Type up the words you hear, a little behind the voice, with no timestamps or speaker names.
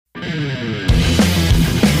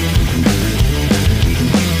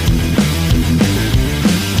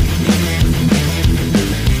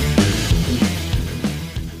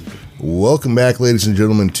Welcome back, ladies and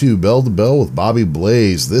gentlemen, to Bell to Bell with Bobby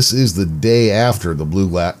Blaze. This is the day after the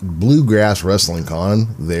Bluegrass Wrestling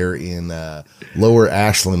Con there in Lower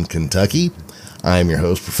Ashland, Kentucky. I am your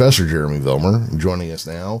host, Professor Jeremy Vilmer. Joining us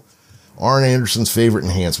now, Arn Anderson's favorite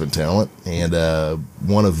enhancement talent and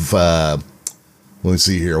one of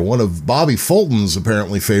Bobby Fulton's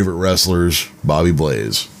apparently favorite wrestlers, Bobby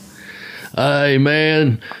Blaze. Hey,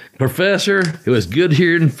 man. Professor, it was good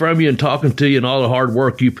hearing from you and talking to you and all the hard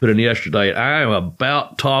work you put in yesterday. I am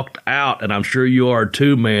about talked out, and I'm sure you are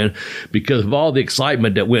too, man, because of all the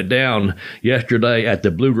excitement that went down yesterday at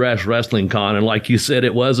the Bluegrass Wrestling Con. And like you said,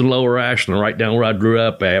 it was in Lower Ashland, right down where I grew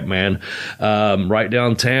up at, man, right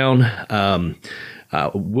downtown.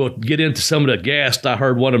 We'll get into some of the guests. I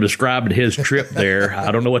heard one of them describing his trip there. I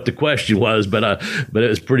don't know what the question was, but it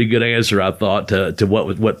was a pretty good answer, I thought, to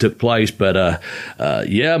what took place. But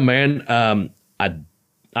yeah, man,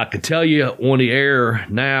 I could tell you on the air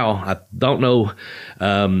now. I don't know.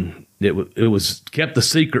 It was kept a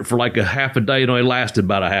secret for like a half a day. It only lasted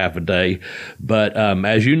about a half a day. But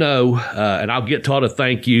as you know, and I'll get to all the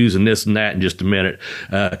thank yous and this and that in just a minute,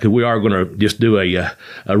 because we are going to just do a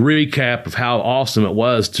recap of how awesome it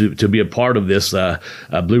was to be a part of this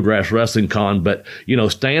Bluegrass Wrestling Con. But, you know,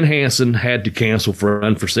 Stan Hansen had to cancel for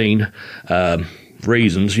unforeseen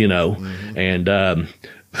reasons, you know. Mm-hmm. And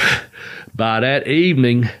by that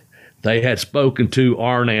evening, they had spoken to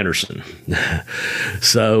Arn Anderson.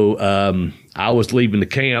 So I was leaving the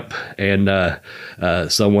camp, and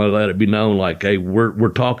someone let it be known, like, hey, we're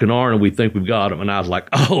talking Arn, and we think we've got him. And I was like,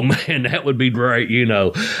 oh, man, that would be great. You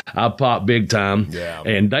know, I popped big time. Yeah.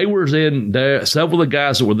 And they were in there. Several of the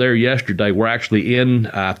guys that were there yesterday were actually in,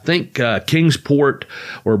 I think, Kingsport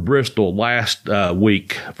or Bristol last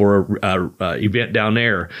week for an event down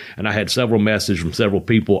there. And I had several messages from several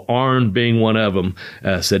people, Arn being one of them,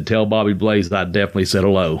 said, tell Bobby Blaze I definitely said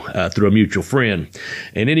hello through a mutual friend.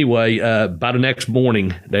 And anyway, by the next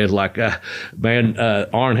morning, they was like, man,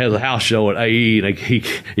 Arn has a house show at AE, and he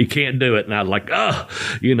can't do it. And I was like, oh,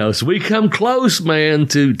 you know, so we come close, man,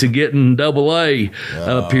 to getting AA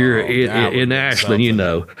up here in Ashland, you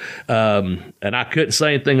know. And I couldn't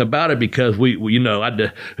say anything about it because we you know,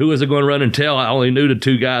 who was I going to run and tell? I only knew the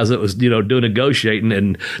two guys that was, you know, doing negotiating,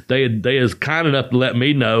 and they was kind enough to let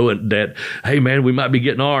me know that, hey, man, we might be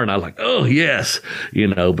getting Arn. I was like, oh, yes, you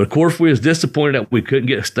know. But, of course, we was disappointed that we couldn't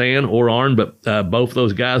get Stan or Arn, but both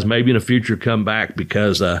those guys maybe in the future come back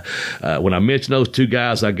because when I mentioned those two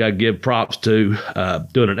guys, I got to give props to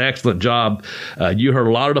doing an excellent job. You heard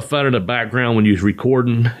a lot of the fun in the background when you was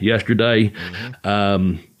recording yesterday.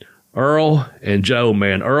 Mm-hmm. Earl and Joe,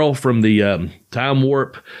 man. Earl from the Time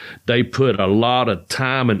Warp, they put a lot of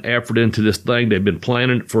time and effort into this thing. They've been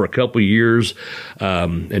planning it for a couple of years,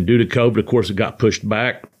 and due to COVID, of course, it got pushed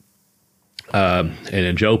back. And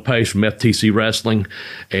then Joe Pace from FTC Wrestling.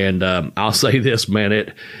 And I'll say this, man,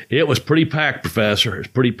 it was pretty packed, Professor. It's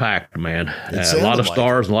pretty packed, man. A lot of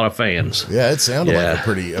stars and a lot of fans. Yeah, it sounded like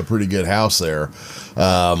a pretty good house there.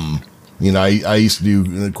 You know, I used to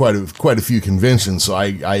do quite a few conventions, so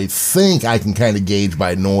I think I can kind of gauge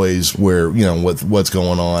by noise where, you know, what's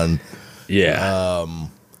going on. Yeah.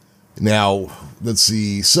 Now, let's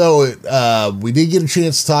see. So we did get a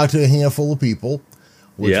chance to talk to a handful of people,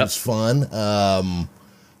 which was fun.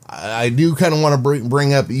 I do kind of want to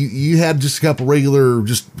bring up, you had just a couple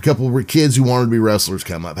of kids who wanted to be wrestlers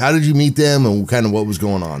come up. How did you meet them, and kind of what was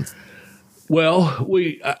going on? Well,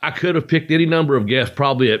 I could have picked any number of guests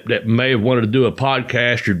probably that may have wanted to do a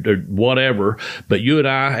podcast or whatever, but you and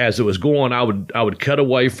I, as it was going, I would cut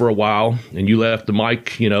away for a while, and you left the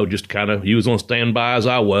mic, you know, just kind of, you was on standby as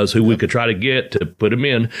I was, who we could try to get to put him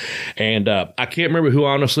in. And I can't remember who,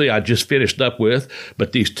 honestly, I just finished up with,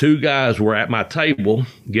 but these two guys were at my table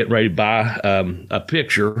getting ready to buy a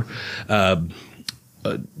picture,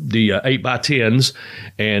 the 8x10s,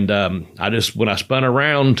 and when I spun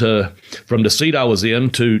around from the seat I was in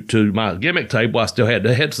to my gimmick table, I still had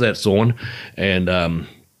the headsets on, and I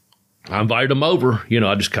invited them over. You know,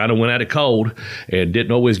 I just kind of went at it cold and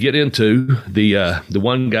didn't always get into the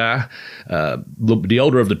one guy, the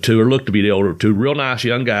older of the two, or looked to be the older of the two, real nice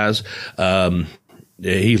young guys.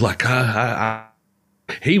 He's like,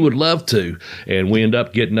 he would love to, and we end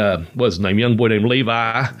up getting what's his name, young boy named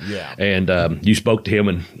Levi. Yeah. And you spoke to him,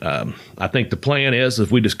 and I think the plan is,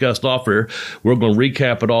 as we discussed off here, we're going to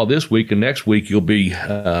recap it all this week, and next week you'll be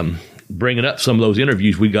bringing up some of those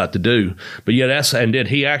interviews we got to do. But yeah, and then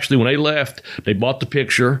he actually, when they left, they bought the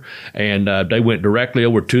picture and they went directly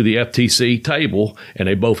over to the FTC table, and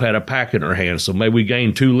they both had a packet in their hands. So maybe we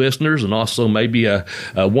gained 2 listeners and also maybe a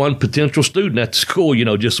one potential student at the school,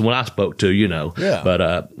 just when I spoke to, Yeah.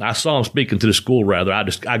 But I saw him speaking to the school, rather.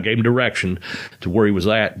 I gave him direction to where he was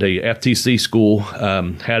at. The FTC school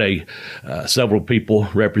had several people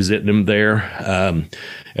representing him there.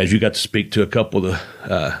 As you got to speak to a couple of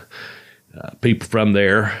the people from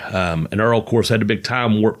there. And Earl, of course, had a big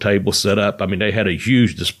time warp table set up. I mean, they had a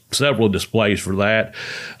huge, several displays for that.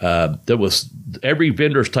 Every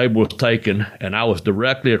vendor's table was taken, and I was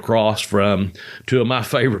directly across from 2 of my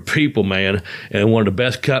favorite people, man, and one of the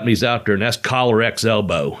best companies out there, and that's Collar X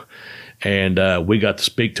Elbow. And we got to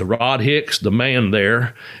speak to Rod Hicks, the man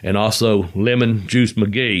there, and also Lemon Juice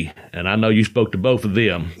McGee. And I know you spoke to both of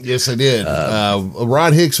them. Yes, I did.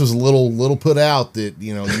 Rod Hicks was a little put out that,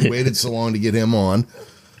 you waited so long to get him on.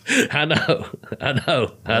 I know.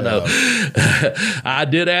 I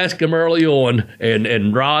did ask him early on,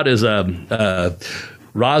 and Rod is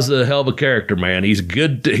Rod's a hell of a character, man. He's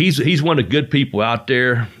good. He's one of the good people out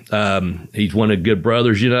there. He's one of the good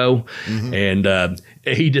brothers, mm-hmm. And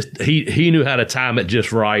he knew how to time it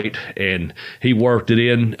just right, and he worked it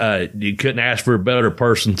in. You couldn't ask for a better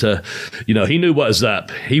person to, he knew what was up.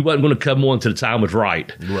 He wasn't going to come on till the time was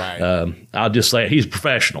right. Right. I'll just say he's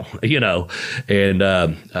professional, and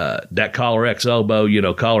that Collar X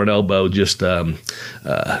Elbow, Collar and Elbow, just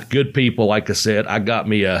good people. Like I said, I got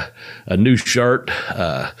me a new shirt,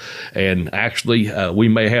 and actually we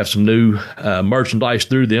may have some new merchandise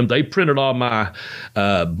through them. They printed all my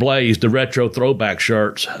Blaze, the retro throwback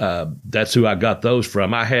shirts. That's who I got those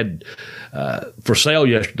from. I had for sale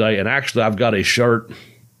yesterday, and actually I've got a shirt.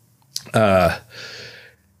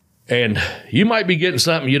 And you might be getting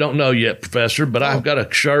something you don't know yet, Professor, but I've got a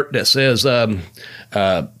shirt that says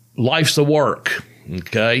Life's a Work,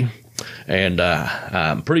 okay? And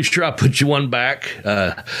I'm pretty sure I put you one back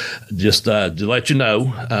just to let you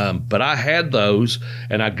know. But I had those,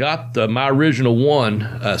 and I got my original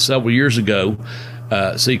one several years ago.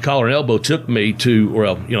 Collar and Elbow took me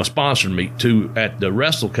to, sponsored me to at the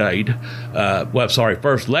WrestleCade.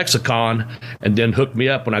 First Lexicon, and then hooked me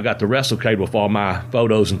up when I got the WrestleCade with all my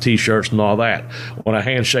photos and T-shirts and all that on a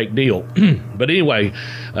handshake deal. But anyway,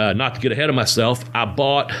 not to get ahead of myself, I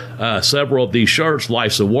bought several of these shirts,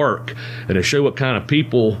 Life's a Work, and to show what kind of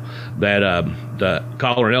people that the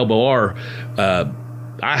Collar and Elbow are.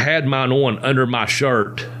 I had mine on under my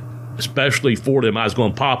shirt, especially for them. I was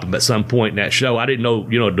going to pop them at some point in that show. I didn't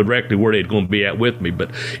know, directly where they'd going to be at with me.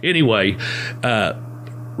 But anyway,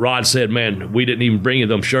 Rod said, man, we didn't even bring you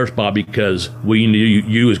them shirts, Bobby, because we knew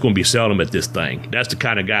you was going to be selling them at this thing. That's the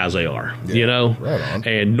kind of guys they are, Right on.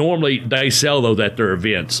 And normally they sell those at their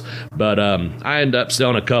events. But I ended up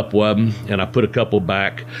selling a couple of them, and I put a couple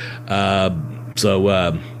back.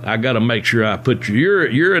 So I got to make sure I put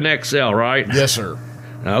you're an XL, right? Yes, sir.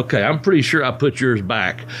 Okay, I'm pretty sure I put yours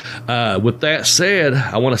back. With that said,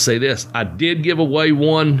 I want to say this. I did give away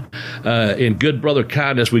one in good brother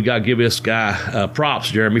kindness. We got to give this guy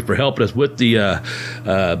props, Jeremy, for helping us with the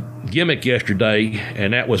gimmick yesterday,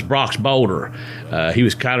 and that was Brock's Boulder. He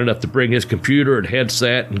was kind enough to bring his computer and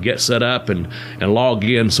headset and get set up and log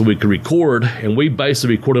in so we could record, and we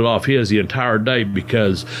basically recorded off his the entire day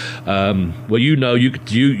because,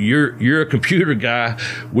 you're a computer guy.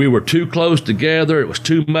 We were too close together. It was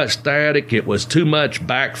too much static. It was too much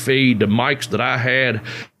backfeed. The mics that I had,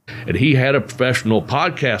 and he had a professional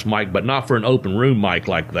podcast mic, but not for an open room mic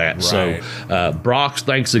like that. Right. So, Brox,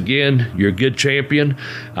 thanks again. You're a good champion.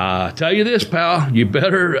 Tell you this, pal, you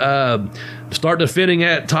better start defending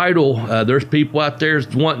that title. There's people out there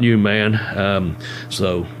wanting you, man.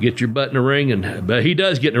 So get your butt in the ring. But he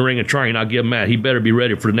does get in the ring and train. I'll give him that. He better be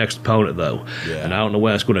ready for the next opponent, though. Yeah. And I don't know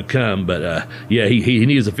when that's going to come. But, he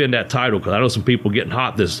needs to defend that title because I know some people getting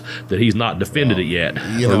hot that he's not defended it yet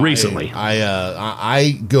recently.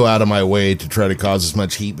 I go out of my way to try to cause as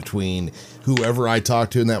much heat between whoever I talk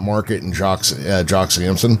to in that market and Jock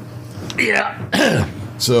Sampson. Yeah.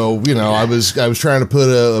 So, I was trying to put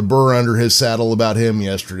a burr under his saddle about him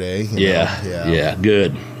yesterday. Yeah.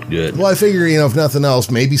 Good. Well, I figure, if nothing else,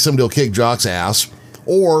 maybe somebody will kick Jock's ass,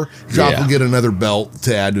 or Jock will get another belt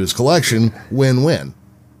to add to his collection. Win-win.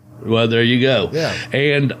 Well, there you go. Yeah.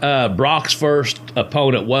 And Brock's first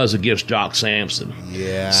opponent was against Jock Sampson.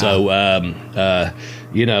 Yeah. So,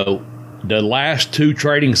 the last 2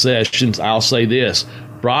 training sessions, I'll say this,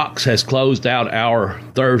 Brock's has closed out our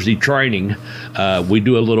Thursday training. We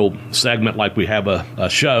do a little segment like we have a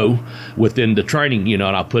show within the training, and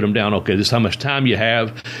I'll put them down. Okay, this is how much time you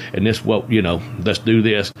have, and this let's do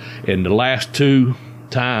this. And the last 2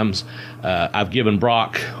 times I've given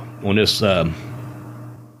Brock on this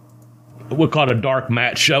we'll call it a dark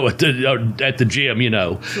match show at the gym,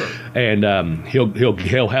 Sure. And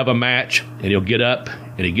he'll have a match, and he'll get up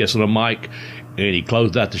and he gets on the mic and he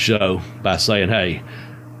closed out the show by saying, "Hey,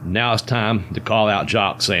 now it's time to call out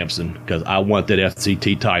Jock Sampson because I want that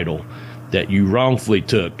FCT title that you wrongfully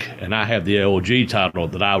took, and I have the LG title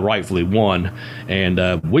that I rightfully won." And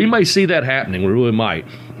we may see that happening. We really might.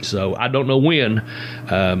 So I don't know when,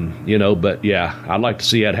 but yeah, I'd like to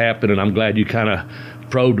see that happen, and I'm glad you kind of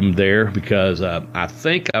probed him there because I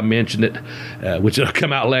think I mentioned it, which will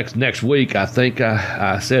come out next week. I think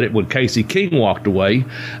I said it when Casey King walked away.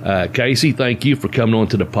 Casey, thank you for coming on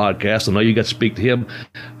to the podcast. I know you got to speak to him.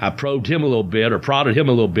 I probed him a little bit, or prodded him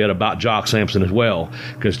a little bit about Jock Sampson as well,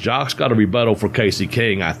 because Jock's got a rebuttal for Casey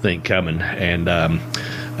King, I think, coming. And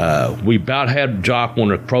we about had Jock on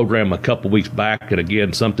the program a couple weeks back, and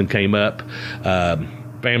again, something came up,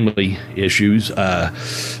 family issues.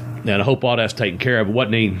 And I hope all that's taken care of. It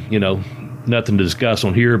wasn't any, nothing to discuss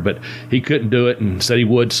on here, but he couldn't do it and said he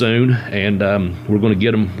would soon. And we're going to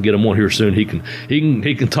get him on here soon. He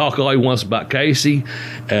can talk all he wants about Casey,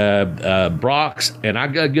 Brock's, and I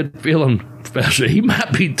got a good feeling. Especially, he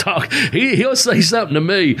might be talking. He'll say something to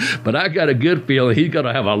me, but I got a good feeling he's going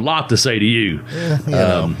to have a lot to say to you.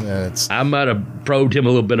 I might have probed him a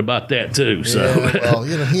little bit about that too. So, well,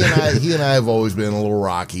 he and I have always been a little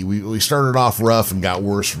rocky. We started off rough and got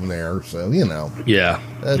worse from there. So,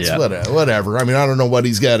 that's whatever. I mean, I don't know what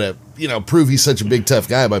he's got to prove he's such a big tough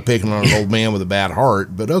guy by picking on an old man with a bad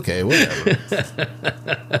heart. But okay, whatever.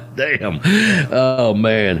 Damn. Oh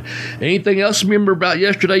man. Anything else you remember about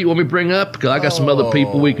yesterday you want me to bring up? Because I got some other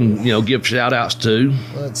people we can give shout outs to.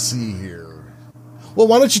 Let's see here. Well,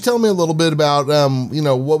 why don't you tell me a little bit about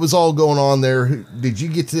what was all going on there? Did you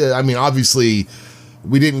get to? I mean, obviously,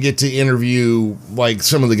 we didn't get to interview like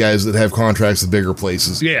some of the guys that have contracts with bigger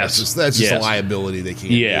places. Yes, that's just a liability they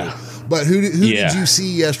can't. Yeah. Do. But who did you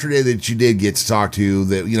see yesterday that you did get to talk to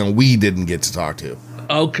that we didn't get to talk to?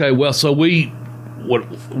 Okay, well, so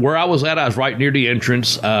where I was at, I was right near the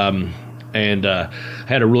entrance, and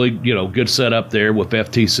had a really good setup there with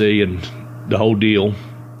FTC and the whole deal,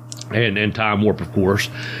 and Time Warp, of course,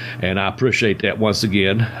 and I appreciate that once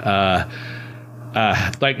again.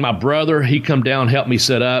 Thank my brother. He come down, helped me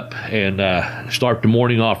set up, and start the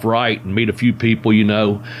morning off right, and meet a few people,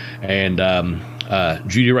 and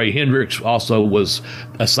Judy Ray Hendricks also was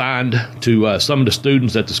assigned to some of the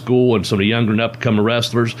students at the school, and some of the younger and upcoming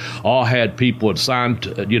wrestlers all had people assigned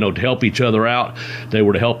to help each other out. They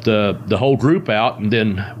were to help the whole group out, and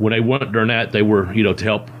then when they weren't during that, they were to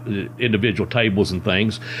help individual tables and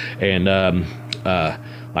things. And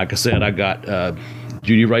like I said, I got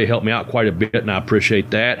Judy Ray helped me out quite a bit, and I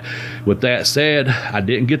appreciate that. With that said, I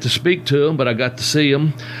didn't get to speak to him, but I got to see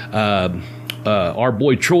him. Our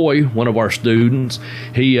boy Troy, one of our students,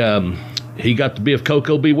 he got to be of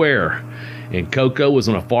Coco Beware, and Coco was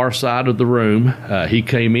on the far side of the room. He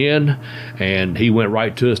came in and he went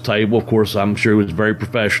right to his table. Of course, I'm sure he was very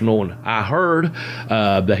professional, and I heard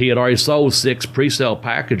that he had already sold 6 pre-sale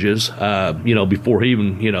packages, before he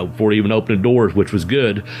even opened the doors, which was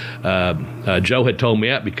good. Joe had told me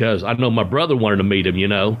that because I know my brother wanted to meet him,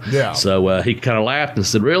 Yeah. So he kind of laughed and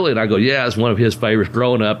said, "Really?" And I go, "Yeah, it's one of his favorites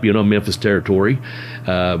growing up, Memphis territory."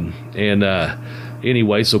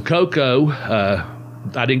 Anyway, so Coco,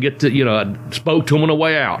 I didn't get to, I spoke to them on the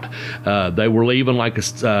way out. They were leaving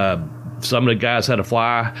some of the guys had to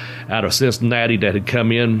fly out of Cincinnati that had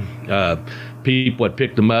come in. People had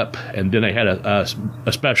picked them up, and then they had a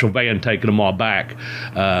special van taking them all back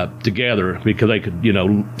together because they could,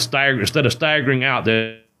 stagger, instead of staggering out,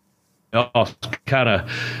 they all kind of,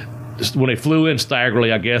 when they flew in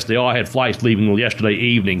staggerly, I guess, they all had flights leaving yesterday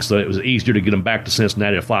evening, so it was easier to get them back to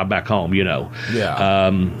Cincinnati to fly back home,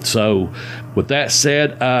 Yeah. So with that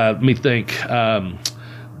said, let me think.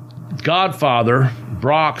 Godfather,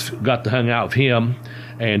 Brock's got to hang out with him,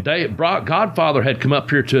 and Godfather had come up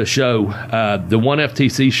here to a show, the one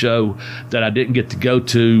FTC show that I didn't get to go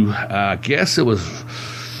to. I guess it was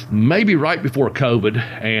maybe right before COVID,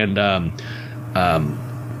 and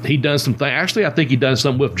he done some things. Actually, I think he done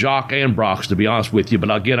something with Jock and Brock's, to be honest with you. But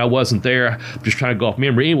again, I wasn't there. I'm just trying to go off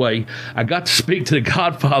memory. Anyway, I got to speak to the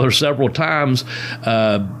Godfather several times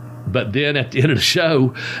But then at the end of the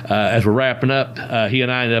show, as we're wrapping up, he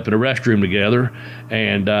and I ended up in a restroom together,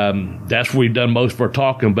 and that's where we've done most of our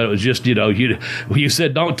talking. But it was just, you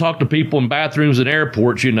said don't talk to people in bathrooms and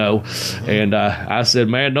airports, and I said,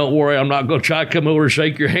 man, don't worry, I'm not going to try to come over and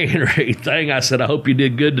shake your hand or anything. I said, I hope you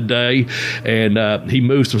did good today. And he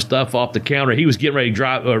moved some stuff off the counter. He was getting ready to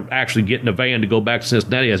drive, or actually get in a van to go back to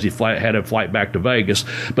Cincinnati as he had a flight back to Vegas.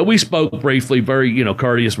 But we spoke briefly, very,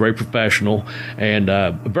 courteous, very professional, and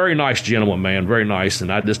very nice gentleman, man, very nice.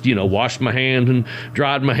 And I just, washed my hands and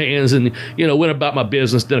dried my hands and, went about my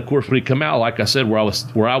business. Then, of course, when he come out, like I said, where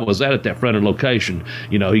I was at that front end location,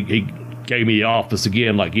 he gave me the office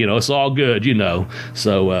again, like, it's all good,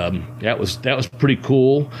 So that was pretty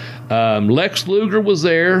cool. Lex Luger was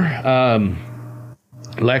there.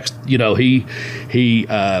 Lex, he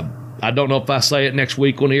I don't know if I say it next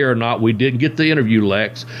week on here or not. We didn't get the interview,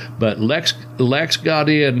 Lex, but Lex got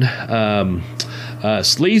in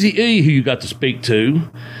Sleazy E, who you got to speak to.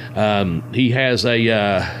 He has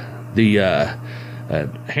the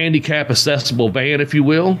handicap accessible van, if you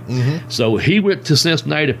will. Mm-hmm. So he went to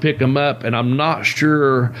Cincinnati to pick him up, and I'm not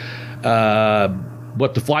sure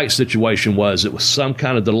what the flight situation was. It was some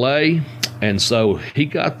kind of delay, and so he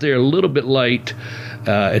got there a little bit late.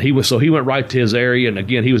 And he went right to his area, and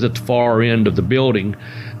again, he was at the far end of the building.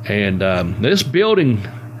 And this building,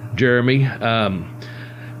 Jeremy,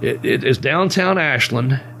 it is downtown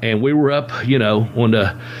Ashland, and we were up, on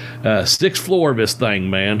the sixth floor of this thing,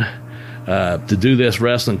 man, to do this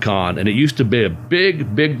wrestling con. And it used to be a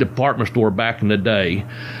big department store back in the day.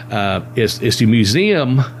 It's a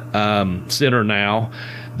museum center now.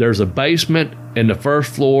 There's a basement in the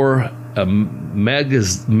first floor, a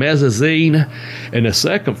mezzanine, and the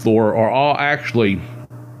second floor are all actually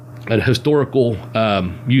a historical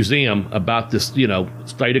museum about this,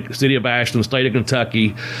 city of Ashland, state of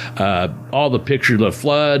Kentucky, all the pictures of the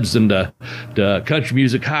floods and the country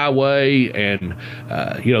music highway, and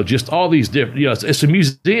just all these different. It's a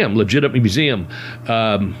museum, legitimate museum.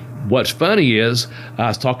 What's funny is I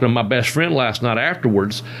was talking to my best friend last night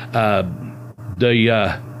afterwards.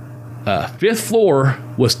 The fifth floor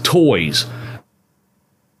was toys.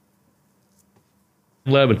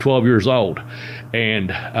 11, 12 years old. And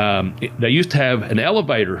they used to have an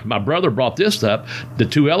elevator. My brother brought this up. The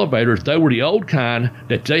two elevators, they were the old kind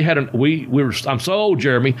that they had. I'm so old,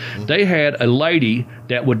 Jeremy. They had a lady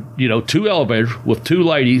that would, two elevators with two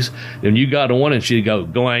ladies, and you got on one and she'd go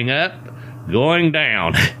going up, going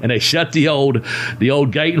down, and they shut the old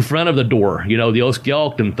gate in front of the door, the old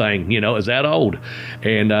skeleton thing, is that old.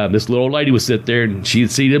 And this little old lady would sit there, and she'd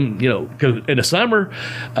see them, because in the summer,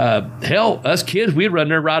 hell, us kids, we'd run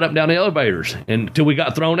there right up and down the elevators until we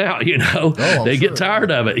got thrown out, they get tired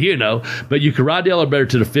of it, but you could ride the elevator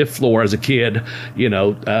to the fifth floor as a kid,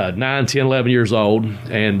 9, 10, 11 years old,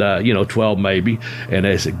 and 12 maybe, and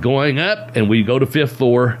they said going up, and we go to fifth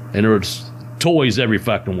floor, and there was toys every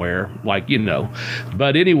fucking where,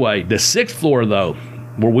 But anyway, the sixth floor, though,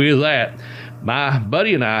 where we was at, my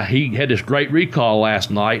buddy and I, he had this great recall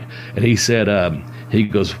last night, and he said, he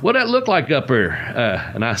goes, what that look like up there?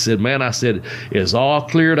 And I said, man, it's all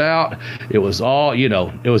cleared out. It was all,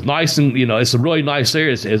 it was nice, and, it's a really nice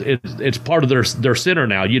area. It's part of their center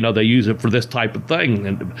now. They use it for this type of thing.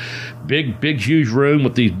 And big, huge room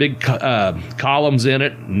with these big columns in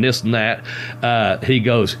it and this and that. He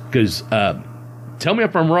goes, because tell me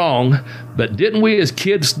if I'm wrong, but didn't we as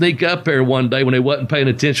kids sneak up there one day when they wasn't paying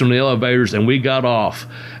attention on the elevators and we got off?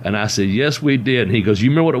 And I said, yes, we did. And he goes,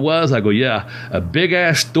 you remember what it was? I go, yeah, a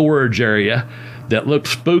big-ass storage area that looked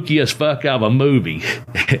spooky as fuck out of a movie.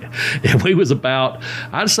 And we was about,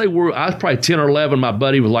 I was probably 10 or 11. My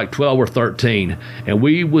buddy was like 12 or 13. And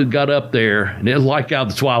we got up there, and it was like out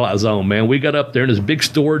of the Twilight Zone, man. We got up there in this big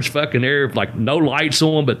storage fucking area, like no lights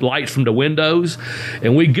on, but lights from the windows.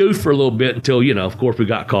 And we goofed for a little bit until, of course, we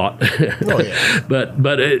got caught. Oh, yeah.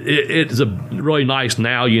 But it's a really nice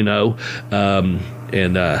now, and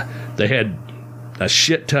they had a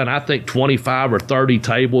shit ton, I think 25 or 30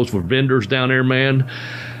 tables for vendors down there, man.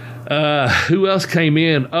 Who else came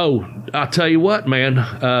in? Oh, I'll tell you what, man.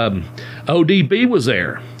 ODB was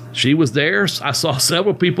there. She was there. I saw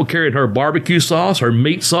several people carrying her barbecue sauce, her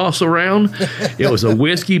meat sauce around. It was a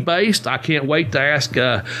whiskey based. I can't wait to ask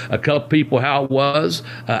a couple people how it was.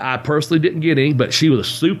 I personally didn't get any, but she was a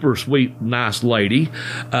super sweet, nice lady.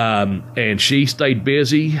 And she stayed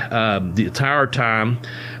busy the entire time.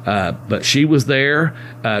 But she was there.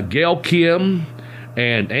 Gail Kim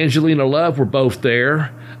and Angelina Love were both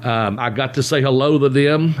there. I got to say hello to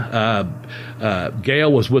them.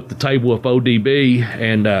 Gail was with the table with ODB,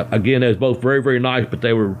 and again, they was both very, very nice. But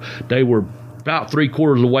they were about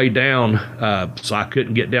 3/4 of the way down, so I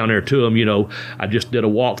couldn't get down there to him. You know, I just did a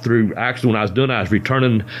walkthrough. Actually, when I was done, I was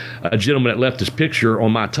returning a gentleman that left his picture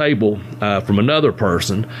on my table from another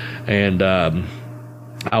person, and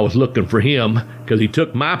I was looking for him because he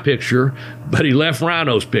took my picture, but he left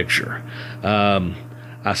Rhino's picture.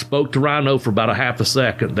 I spoke to Rhino for about a half a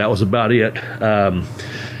second. That was about it.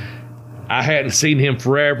 I hadn't seen him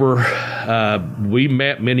forever. We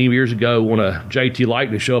met many years ago on a JT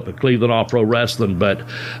Lightning show up at Cleveland All Pro Wrestling, but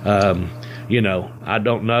you know, I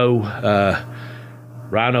don't know.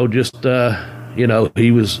 Rhino just you know,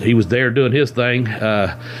 he was there doing his thing. He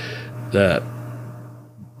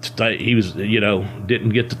was, you know, didn't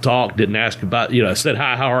get to talk, didn't ask about, you know, said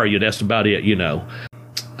hi, how are you? That's about it, you know.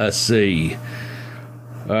 Let's see.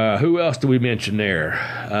 Who else do we mention there?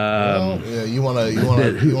 Well, yeah, you want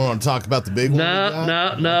to talk about the big one?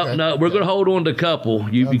 No. We're going to hold on to a couple.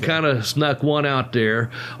 You kind of snuck one out there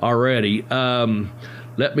already.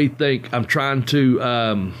 Let me think. I'm trying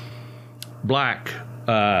to Black.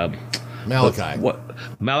 Malachi. What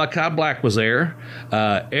Malachi Black was there.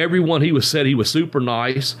 Everyone he said he was super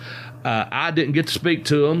nice. I didn't get to speak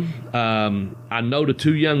to him. I know the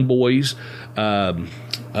two young boys.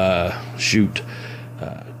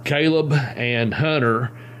 Caleb and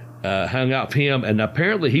Hunter hung out with him, and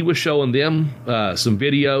apparently he was showing them some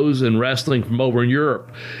videos and wrestling from over in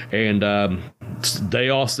Europe, and they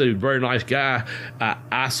all said he was a very nice guy.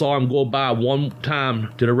 I saw him go by one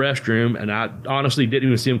time to the restroom, and I honestly didn't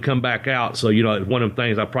even see him come back out. So, you know, it's one of them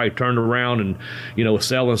things. I probably turned around and, you know, was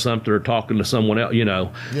selling something or talking to someone else, you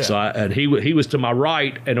know. Yeah. So, and he was to my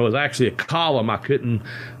right, and it was actually a column. I couldn't,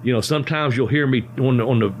 you know, sometimes you'll hear me on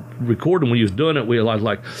the recording when he was doing it. We was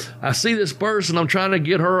like, I see this person. I'm trying to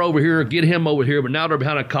get her over here, get him over here, but now they're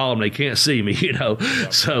behind a column. They can't see me, you know. Yeah.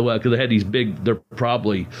 So, because they had these big, they're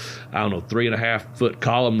probably, I don't know, 3.5-foot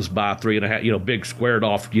columns by 3.5, you know, big squared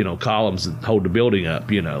off, you know, columns that hold the building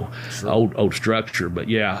up, you know, sure. old structure. But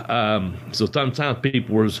yeah, so sometimes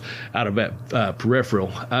people was out of that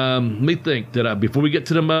peripheral. Let me think that before we get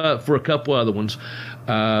to them for a couple other ones,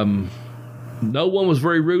 no one was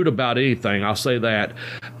very rude about anything. I'll say that.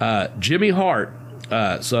 Jimmy Hart.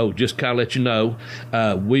 So just kind of let you know,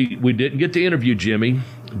 we didn't get to interview Jimmy,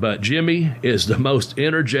 but Jimmy is the most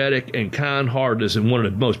energetic and kind-hearted and one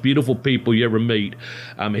of the most beautiful people you ever meet.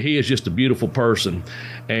 I mean, he is just a beautiful person.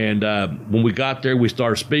 And when we got there, we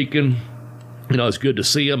started speaking. You know, it's good to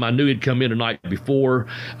see him. I knew he'd come in the night before,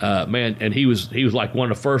 man, and he was like one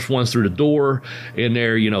of the first ones through the door in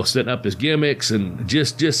there, you know, setting up his gimmicks, and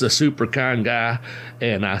just a super kind guy.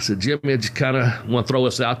 And I said, Jimmy, I just kind of want to throw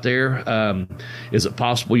us out there. Is it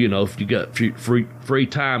possible, you know, if you got free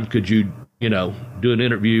time, could you know, do an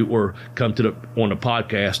interview or come on the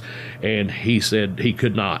podcast? And he said he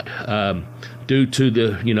could not. Due to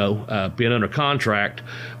the, you know, being under contract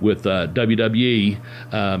with WWE,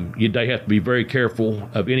 they have to be very careful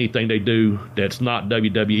of anything they do that's not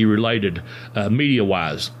WWE related,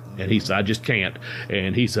 media-wise. And he said, I just can't.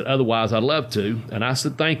 And he said, otherwise, I'd love to. And I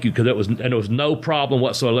said, thank you, because it was no problem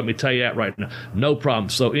whatsoever. Let me tell you that right now, no problem.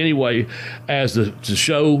 So anyway, as the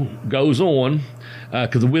show goes on,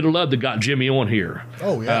 because we'd have loved to got Jimmy on here.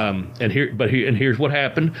 Oh yeah. And here's what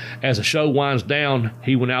happened. As the show winds down,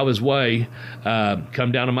 he went out of his way,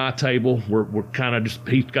 come down to my table. We're kind of just,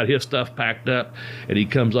 he's got his stuff packed up, and he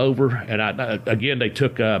comes over, and again they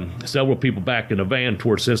took several people back in a van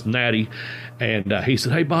towards Cincinnati, and he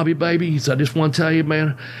said, hey Bobby baby, he said, I just want to tell you,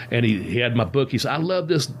 man. And he had my book. He said, I love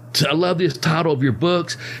this title of your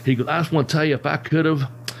books. He goes, I just want to tell you, if I could have.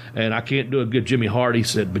 And I can't do a good Jimmy Hart. He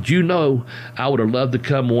said, but you know, I would have loved to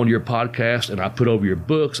come on your podcast, and I put over your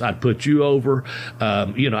books. I'd put you over.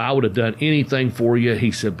 You know, I would have done anything for you.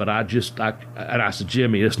 He said, but I said,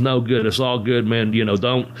 Jimmy, it's no good. It's all good, man. You know,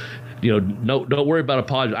 don't worry about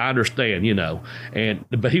apology. I understand, you know.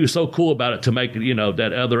 But he was so cool about it to make it, you know,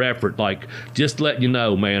 that other effort, like just letting you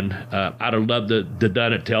know, man, I'd have loved to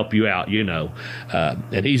done it to help you out, you know.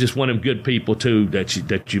 And he's just one of them good people too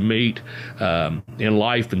that you meet in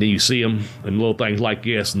life, and then you see them and little things like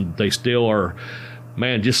this, and they still are,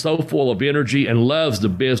 man, just so full of energy and loves the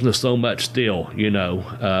business so much still, you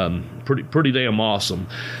know. Pretty damn awesome.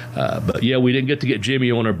 But yeah, we didn't get to get Jimmy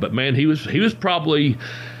on her, but man, he was probably,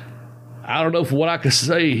 I don't know for what I could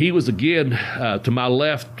say. He was, again, to my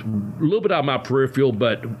left, a little bit out of my peripheral,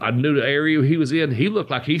 but I knew the area he was in. He looked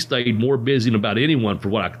like he stayed more busy than about anyone, for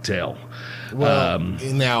what I could tell. Well,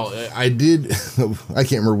 now, I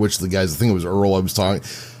can't remember which of the guys, I think it was Earl I was talking,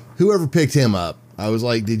 whoever picked him up, I was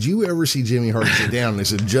like, did you ever see Jimmy Hart sit down? And they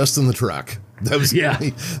said, just in the truck. That was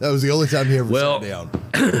the only time he ever sat down.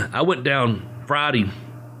 I went down Friday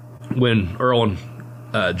when Earl and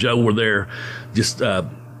Joe were there just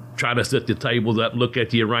trying to set the tables up, look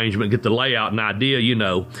at the arrangement, get the layout and idea,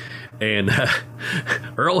 And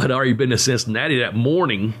Earl had already been to Cincinnati that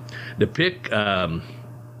morning to pick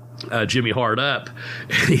Jimmy Hart up.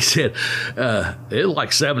 And he said it was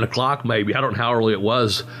like 7 o'clock maybe. I don't know how early it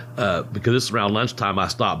was because it's around lunchtime. I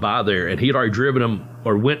stopped by there, and he'd already driven him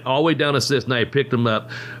or went all the way down to Cincinnati, picked him up,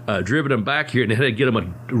 driven him back here, and had to get him a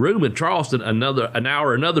room in Charleston an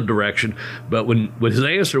hour another direction. But when his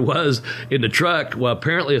answer was in the truck, well,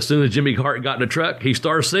 apparently as soon as Jimmy Hart got in the truck, he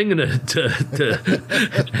started singing at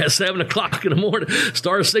 7 o'clock in the morning,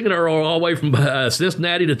 started singing all the way from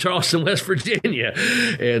Cincinnati to Charleston, West Virginia.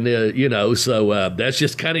 And, so that's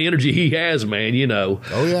just kind of energy he has, man, Oh,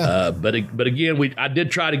 yeah. But again, I did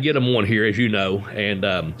try to get him on here, as you know, and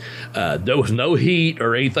there was no heat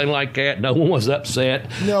or anything like that. No one was upset.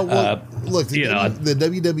 No, well, look, the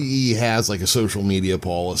WWE has like a social media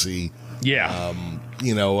policy. Yeah.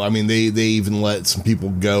 I mean, they even let some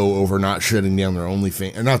people go over not shutting down their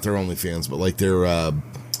OnlyFans, or not their OnlyFans, but like their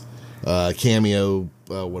Cameo,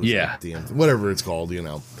 whatever it's called,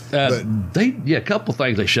 But a couple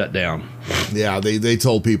things they shut down. Yeah, they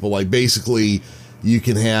told people, like, basically you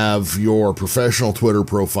can have your professional Twitter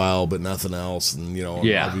profile, but nothing else. And,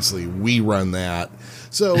 obviously we run that.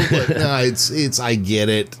 So, but no, it's, I get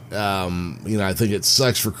it. I think it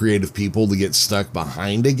sucks for creative people to get stuck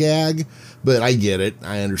behind a gag, but I get it.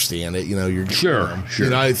 I understand it. You're sure.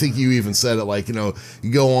 I think you even said it like, you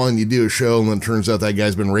go on, you do a show, and then it turns out that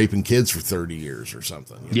guy's been raping kids for 30 years or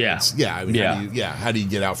something. How do you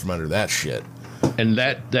get out from under that shit? And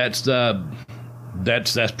that's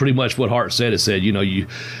pretty much what Hart said. It said, he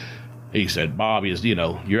said, Bobby is,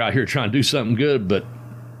 you're out here trying to do something good, but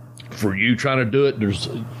for you trying to do it, there's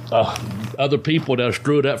other people that'll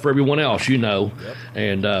screw it up for everyone else, Yep.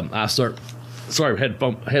 And sorry,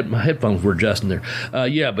 my headphones were adjusting there.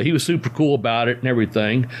 But he was super cool about it and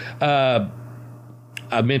everything. I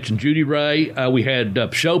mentioned Judy Ray. We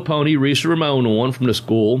had show pony Risa Ramon on from the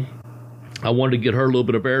school. I wanted to get her a little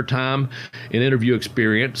bit of airtime and interview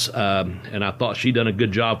experience, and I thought she'd done a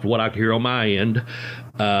good job for what I could hear on my end.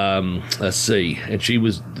 Let's see, and she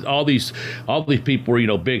was all these people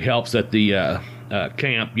were big helps at the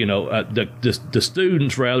camp. The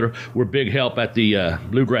students rather were big help at the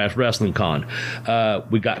Bluegrass Wrestling Con.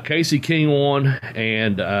 We got Casey King on,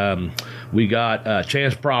 and we got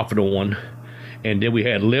Chance Prophet on. And then we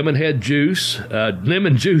had lemon juice. I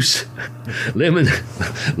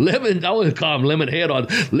always call him lemon head on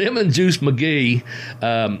Lemon Juice McGee.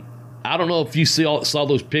 I don't know if you saw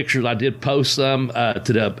those pictures. I did post some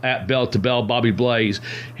at Bell to Bell Bobby Blaze.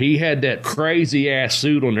 He had that crazy ass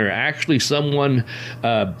suit on there. Actually, someone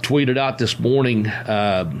tweeted out this morning.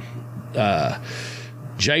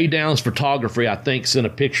 Jay Downs Photography, I think, sent a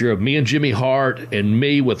picture of me and Jimmy Hart and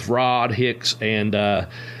me with Rod Hicks and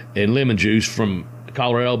Lemon Juice from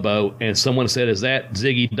Collar Elbow, and someone said, "Is that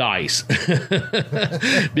Ziggy Dice?"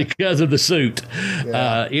 because of the suit.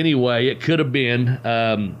 Yeah. Anyway, it could have been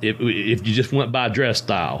if you just went by dress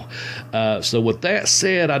style. So with that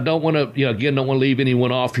said, I don't want to don't want to leave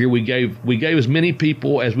anyone off here. We gave as many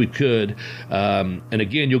people as we could, and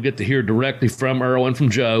again, you'll get to hear directly from Earl and from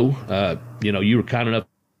Joe. You were kind enough.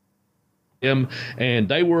 And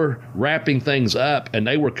they were wrapping things up, and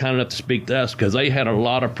they were kind enough to speak to us because they had a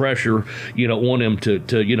lot of pressure, on them to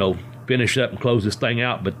finish up and close this thing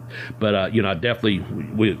out. But I definitely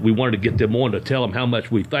we wanted to get them on to tell them how much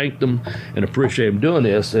we thanked them and appreciate them doing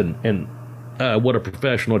this, and what a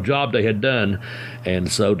professional job they had done,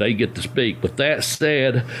 and so they get to speak. With that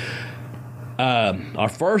said, our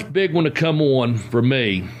first big one to come on for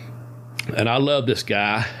me, and I love this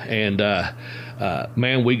guy, and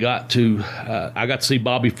man, I got to see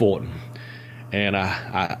Bobby Fulton, and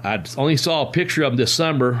I only saw a picture of him this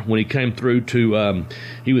summer when he came through to.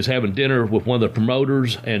 He was having dinner with one of the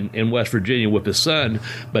promoters in West Virginia with his son,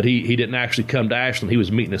 but he didn't actually come to Ashland. He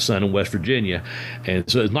was meeting his son in West Virginia, and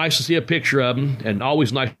so it's nice to see a picture of him, and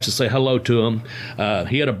always nice to say hello to him.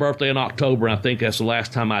 He had a birthday in October, and I think that's the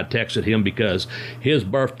last time I texted him because his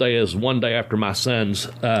birthday is one day after my son's.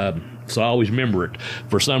 So I always remember it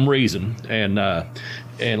for some reason. And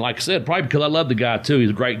like I said, probably because I love the guy too. He's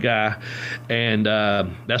a great guy. And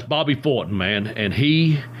that's Bobby Fulton, man. And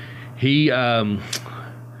he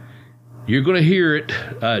you're going to hear it.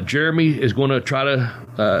 Jeremy is going to try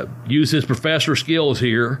to use his professor skills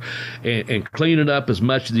here and clean it up as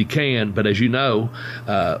much as he can. But as you know,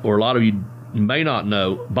 or a lot of you may not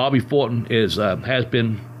know, Bobby Fulton has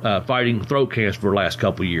been fighting throat cancer for the last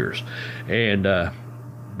couple of years. And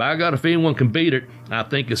by God, if anyone can beat it, I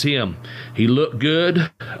think it's him. He looked good.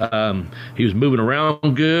 He was moving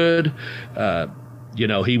around good.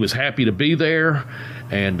 he was happy to be there,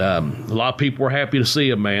 and a lot of people were happy to see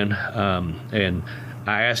him, man. And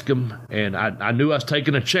I asked him, and I knew I was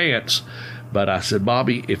taking a chance, but I said,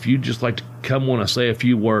 Bobby, if you'd just like to come on and say a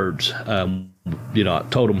few words, I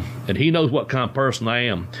told him, and he knows what kind of person I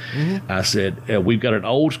am. Mm-hmm. I said, we've got an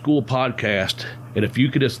old school podcast, and if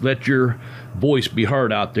you could just let your voice be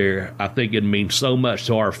heard out there, I think it means so much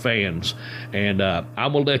to our fans. And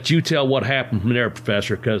I'm going to let you tell what happened from there,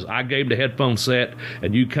 Professor, because I gave the headphone set,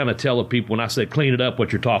 and you kind of tell the people when I said clean it up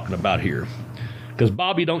what you're talking about here. Because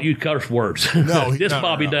Bobby don't use curse words. No,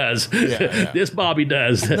 Bobby does. Yeah. This Bobby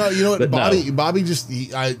does. No, you know what? Bobby just,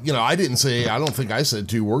 I didn't say. I don't think I said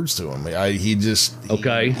 2 words to him. He just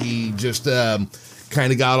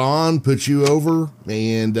kind of got on, put you over,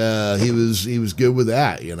 and he was good with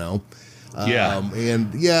that.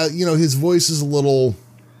 His voice is a little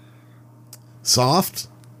soft.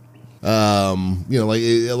 Like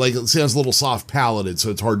it sounds a little soft palated,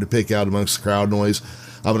 so it's hard to pick out amongst the crowd noise.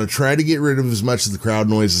 I'm going to try to get rid of as much of the crowd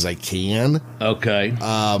noise as I can. Okay.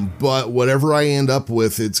 But whatever I end up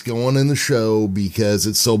with, it's going in the show because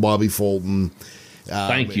it's so Bobby Fulton.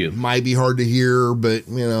 Thank you. It might be hard to hear, but,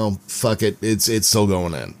 fuck it. It's still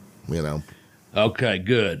going in, Okay,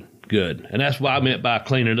 good. And that's what I meant by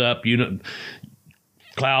cleaning it up,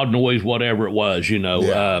 cloud noise, whatever it was,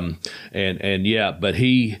 Yeah. But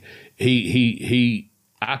he,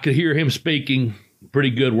 I could hear him speaking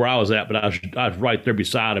pretty good where I was at, but I was right there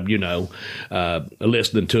beside him,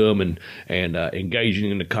 listening to him and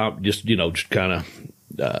engaging in the just kind of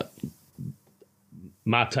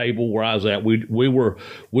my table where I was at. We were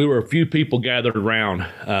a few people gathered around,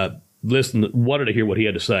 listening, wanted to hear what he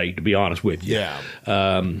had to say, to be honest with you. Yeah.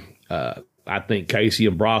 I think Casey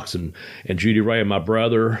and Brox and Judy Ray and my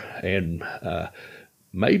brother and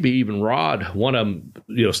maybe even Rod, one of them,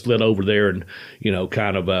 slid over there and,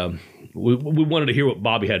 kind of, we wanted to hear what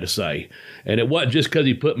Bobby had to say. And it wasn't just because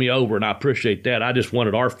he put me over, and I appreciate that. I just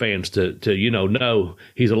wanted our fans to know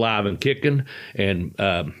he's alive and kicking, and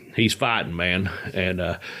he's fighting, man.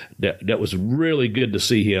 And that was really good to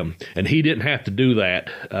see him. And he didn't have to do that,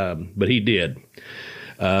 but he did.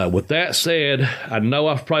 With that said, I know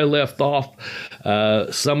I've probably left off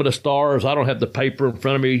some of the stars. I don't have the paper in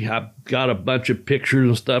front of me. I've got a bunch of pictures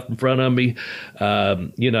and stuff in front of me.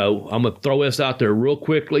 I'm going to throw this out there real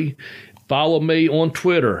quickly. Follow me on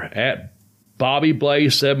Twitter at Bobby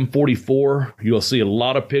Blaze 744. You'll see a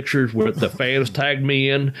lot of pictures where the fans tagged me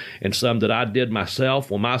in and some that I did myself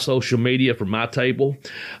on my social media from my table.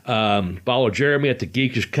 Follow Jeremy at the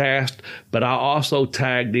Geekish Cast, but I also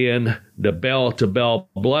tagged in the Bell to Bell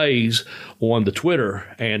Blaze on the Twitter,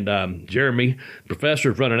 and Jeremy,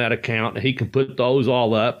 Professor's running that account, and he can put those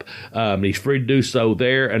all up. He's free to do so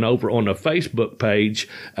there and over on the Facebook page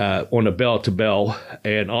on the Bell to Bell,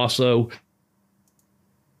 and also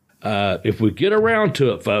if we get around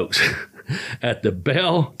to it, folks, at the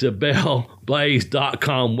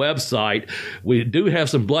belltobellblaze.com website, we do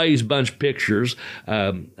have some Blaze Bunch pictures.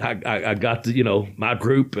 I got my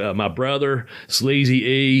group, my brother, Sleazy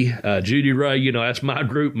E, Judy Ray, that's my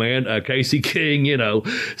group, man, Casey King,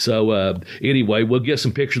 So anyway, we'll get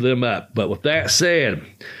some pictures of them up. But with that said,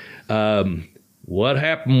 what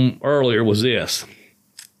happened earlier was this.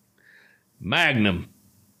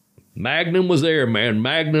 Magnum was there, man.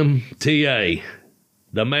 Magnum TA,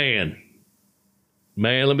 the man.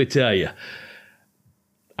 Man, let me tell you,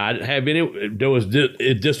 I didn't have any.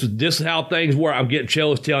 This is how things work. I'm getting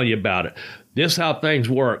chills telling you about it. This is how things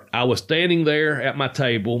work. I was standing there at my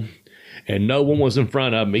table, and no one was in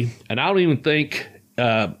front of me. And I don't even think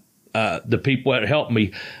the people that helped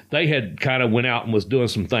me, they had kind of went out and was doing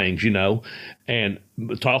some things, and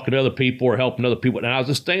talking to other people or helping other people. And I was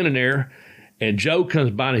just standing there. And Joe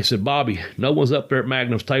comes by and he said, Bobby, no one's up there at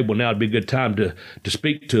Magnum's table now. It'd be a good time to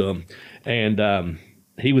speak to him. And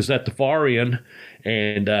he was at the far end.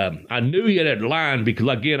 And I knew he had a line because,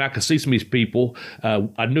 again, I could see some of these people.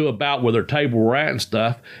 I knew about where their table were at and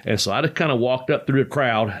stuff. And so I just kind of walked up through the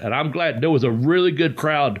crowd. And I'm glad there was a really good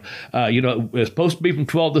crowd. It was supposed to be from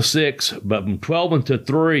 12 to 6, but from 12 until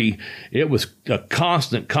 3, it was a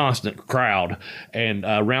constant crowd. And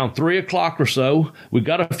around 3 o'clock or so, we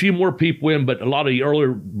got a few more people in, but a lot of the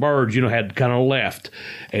earlier birds, had kind of left.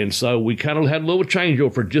 And so we kind of had a little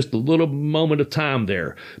changeover for just a little moment of time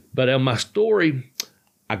there. But in my story,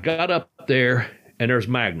 I got up there, and there's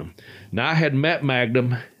Magnum. Now, I had met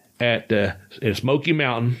Magnum in Smoky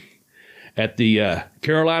Mountain at the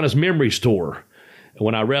Carolina's Memory Store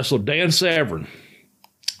when I wrestled Dan Severn.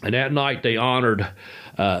 And that night, they honored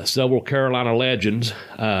several Carolina legends.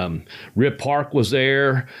 Rip Park was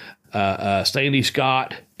there. Sandy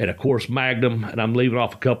Scott, and of course Magnum, and I'm leaving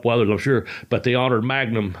off a couple others, I'm sure, but they honored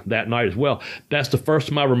Magnum that night as well. That's the first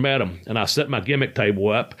time I ever met him, and I set my gimmick table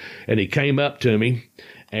up, and he came up to me,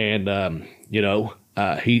 and I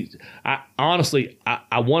honestly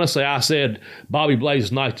want to say I said, Bobby Blaze,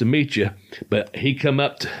 it's nice to meet you, but he come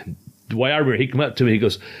up the way I remember, he come up to me, he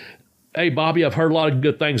goes, hey Bobby, I've heard a lot of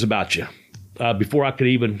good things about you, before I could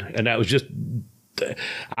even, and that was just.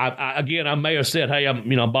 I may have said, hey,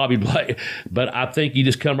 I'm Bobby Blaze, but I think he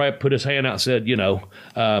just come right, put his hand out and said,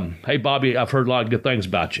 hey, Bobby, I've heard a lot of good things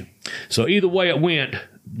about you. So either way it went,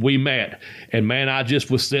 we met. And, man, I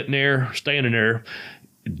just was standing there,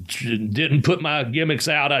 didn't put my gimmicks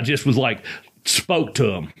out. I just was like, spoke to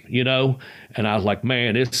him, and I was like,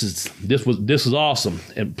 man, this is awesome.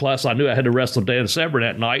 And plus I knew I had to wrestle Dan Severn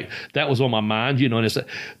that night. That was on my mind,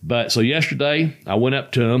 but so yesterday I went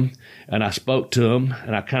up to him and I spoke to him,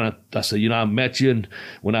 and I said, I met you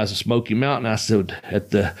when I was at Smoky Mountain. I said,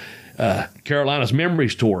 at the Carolinas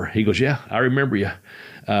Memories Tour. He goes, yeah, I remember you.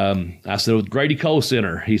 I said, with Grady Cole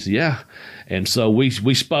Center. He said, yeah. And so we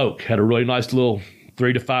spoke, had a really nice little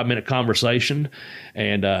 3 to 5 minute conversation.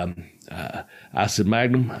 And I said,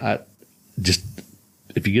 Magnum,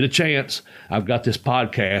 if you get a chance, I've got this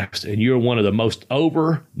podcast, and you're one of the most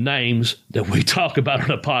over names that we talk about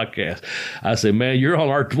on a podcast. I said, man, you're on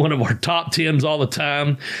one of our top 10s all the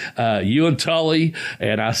time. You and Tully,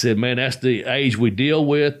 and I said, man, that's the age we deal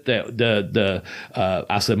with.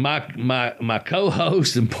 I said, my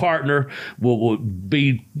co-host and partner will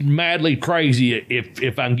be madly crazy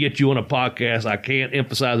if I can get you on a podcast. I can't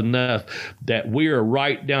emphasize enough that we are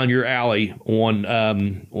right down your alley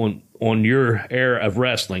on your era of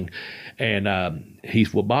wrestling. And he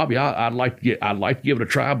said, well, Bobby, I'd like to give it a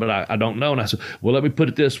try, but I don't know. And I said, well, let me put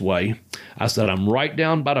it this way. I said, I'm right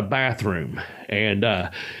down by the bathroom. And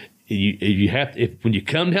when you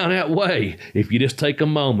come down that way, if you just take a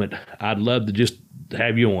moment, I'd love to just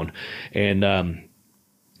have you on. And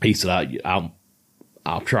he said,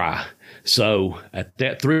 I'll try. So at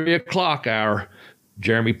that 3 o'clock hour,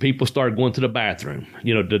 Jeremy, people started going to the bathroom.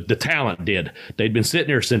 The talent did. They'd been sitting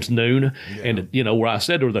there since noon. Yeah. And, where I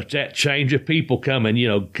said there was that change of people coming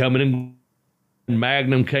in.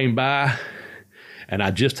 Magnum came by, and I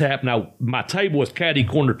just happened. Now, my table was catty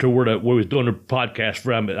corner to where we was doing the podcast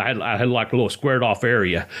from. I had like a little squared off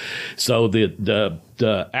area. So the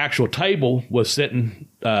actual table was sitting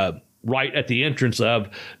right at the entrance of.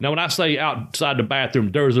 Now, when I say outside the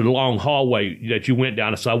bathroom, there was a long hallway that you went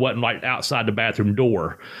down, so I wasn't right outside the bathroom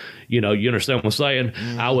door. You understand what I'm saying?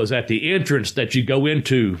 Mm. I was at the entrance that you go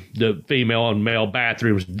into the female and male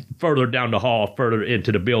bathrooms, further down the hall, further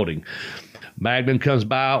into the building. Magnum comes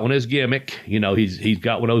by on his gimmick. He's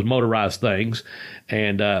got one of those motorized things,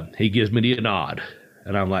 and he gives me the nod.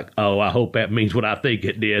 And I'm like, oh, I hope that means what I think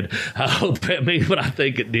it did. I hope that means what I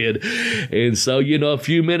think it did. And so, a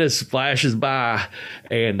few minutes flashes by,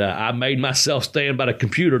 and I made myself stand by the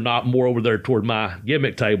computer, not more over there toward my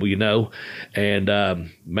gimmick table, And,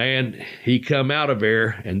 man, he come out of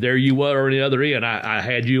there, and there you were on the other end. I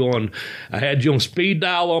had you on speed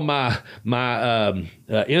dial on my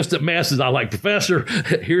instant message. I like, Professor,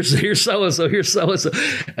 here's so-and-so, here's so-and-so.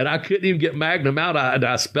 And I couldn't even get Magnum out.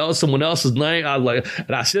 I spelled someone else's name.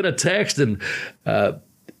 And I sent a text, and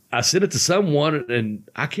I sent it to someone, and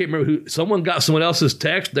I can't remember who. Someone got someone else's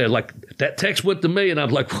text. They're like, that text went to me, and I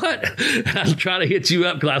was like, what? I was trying to hit you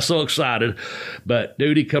up because I was so excited. But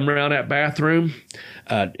dude, he come around that bathroom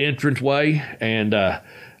entranceway, and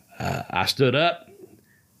I stood up.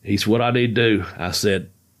 He said, what I need to do? I said,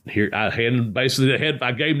 here, I gave him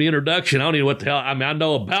the introduction. I don't even know what the hell. I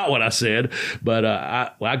know about what I said, but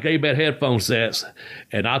I gave that headphone sets,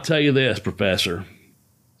 and I'll tell you this, Professor.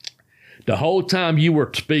 The whole time you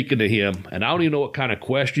were speaking to him, and I don't even know what kind of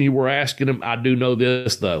question you were asking him. I do know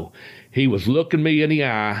this, though. He was looking me in the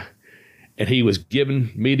eye, and he was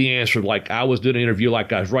giving me the answer like I was doing an interview,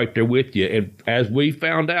 like I was right there with you. And as we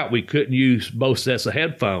found out, we couldn't use both sets of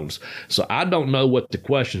headphones. So I don't know what the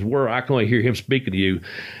questions were. I can only hear him speaking to you.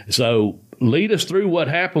 So lead us through what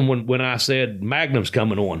happened when I said Magnum's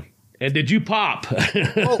coming on. And did you pop?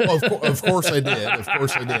 Of course I did. Of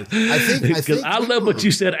course I did. I think I love what you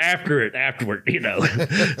said afterward.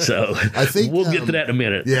 So I think we'll get to that in a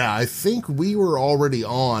minute. Yeah, I think we were already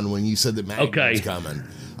on when you said that Magnum was coming.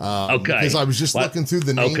 Because I was just looking through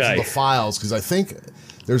the names of the files, because I think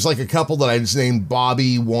there's like a couple that I just named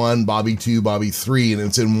Bobby 1, Bobby 2, Bobby 3, and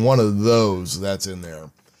it's in one of those that's in there.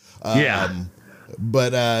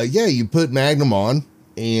 But you put Magnum on,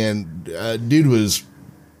 and dude was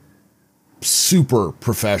super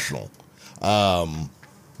professional.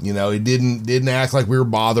 You know, he didn't act like we were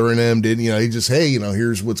bothering him. Didn't, you know, he just, hey, you know,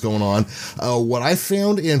 here's what's going on. What I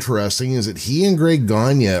found interesting is that he and Greg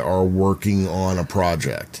Gagne are working on a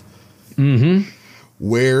project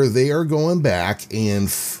where they are going back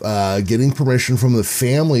and getting permission from the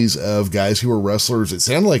families of guys who were wrestlers. It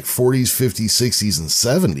sounded like 40s, 50s, 60s, and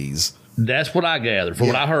 70s. That's what I gathered from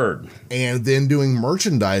what I heard. And then doing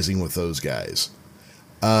merchandising with those guys.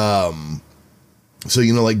 So,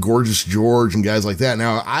 you know, like Gorgeous George and guys like that.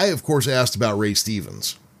 Now, I, of course, asked about Ray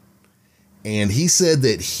Stevens. And he said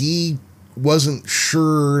that he wasn't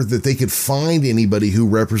sure that they could find anybody who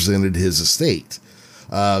represented his estate.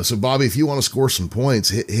 So, Bobby, if you want to score some points,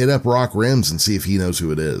 hit up Rock Rims and see if he knows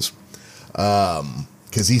who it is.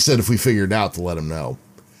 Because he said if we figured it out to let him know.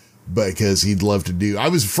 Because he'd love to do.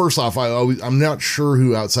 I'm not sure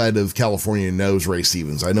who outside of California knows Ray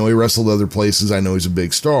Stevens. I know he wrestled other places. I know he's a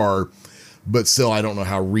big star. But still, I don't know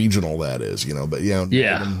how regional that is, you know. But, you know,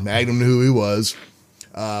 Magnum knew who he was.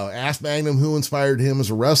 Asked Magnum who inspired him as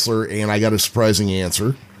a wrestler, and I got a surprising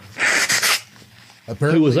answer.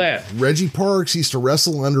 Apparently, who was that? Reggie Parks used to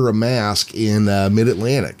wrestle under a mask in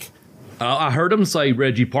Mid-Atlantic. I heard him say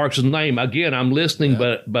Reggie Parks' name. Again, I'm listening,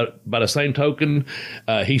 but by the same token,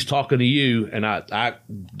 he's talking to you, and I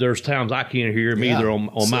there's times I can't hear him either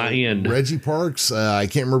on my end. Reggie Parks, I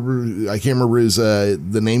can't remember his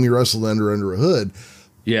the name he wrestled under a hood.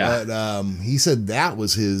 Yeah, but he said that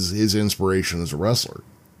was his inspiration as a wrestler.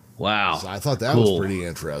 Wow, so I thought that was pretty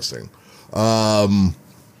interesting.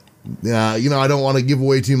 Yeah, you know, I don't want to give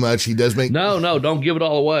away too much. He does make... No, don't give it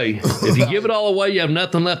all away. If you give it all away, you have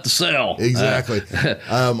nothing left to sell. Exactly.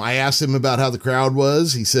 I asked him about how the crowd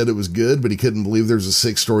was. He said it was good, but he couldn't believe there's a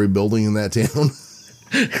 6-story building in that town.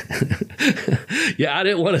 Yeah, I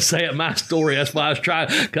didn't want to say it my story. That's why I was trying,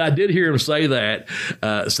 because I did hear him say that,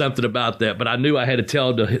 something about that, but I knew I had to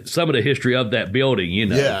tell some of the history of that building, you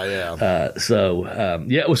know. Yeah.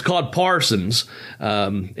 It was called Parsons,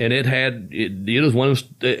 and it was one of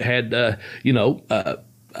those, it had,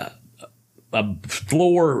 a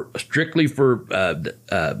floor strictly for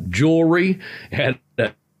jewelry, had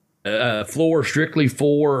floor strictly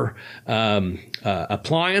for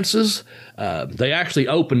appliances. They actually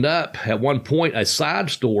opened up at one point a side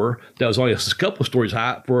store that was only a couple of stories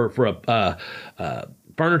high for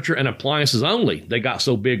furniture and appliances only. They got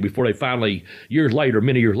so big before they finally,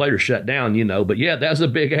 many years later, shut down, you know. But yeah, that's a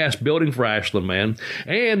big ass building for Ashland, man.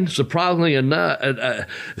 And surprisingly enough,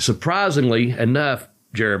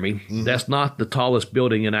 Jeremy, that's not the tallest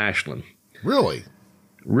building in Ashland. Really?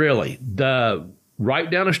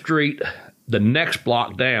 Right down the street, the next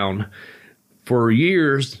block down, for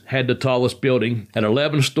years had the tallest building at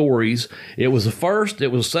 11 stories. It was the first, it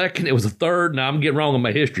was the second, it was the third. Now I'm getting wrong on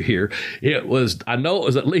my history here. I know it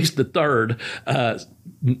was at least the third,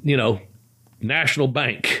 National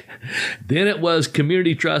Bank. Then it was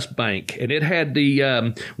Community Trust Bank. And it had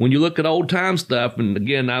when you look at old time stuff, and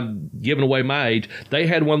again, I'm giving away my age, they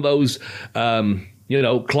had one of those,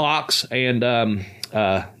 clocks and,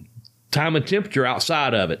 time and temperature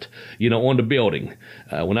outside of it, on the building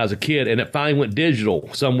when I was a kid. And it finally went digital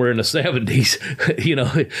somewhere in the 70s.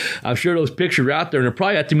 I'm sure those pictures are out there, and they're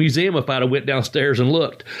probably at the museum if I'd have went downstairs and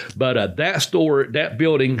looked. But that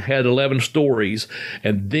building had 11 stories.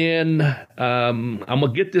 And then I'm going to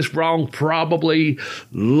get this wrong, probably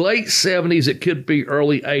late 70s. It could be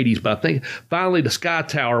early 80s. But I think finally the Sky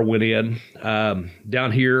Tower went in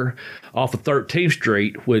down here off of 13th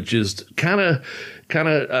Street, which is kind of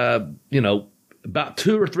about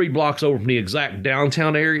 2 or 3 blocks over from the exact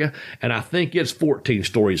downtown area, and I think it's 14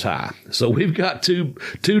 stories high. So we've got two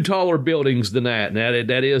taller buildings than that. And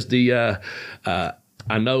that is the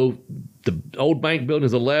I know the old bank building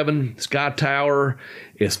is 11, Sky Tower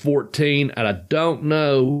is 14, and I don't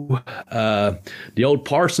know the old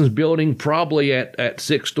Parsons building probably at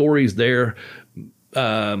 6 stories there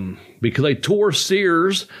because they tore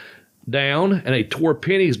Sears down and they tore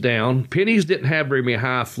Penny's down. Penny's didn't have very many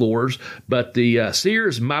high floors, but the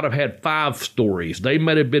Sears might have had 5 stories. They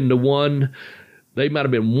might have been one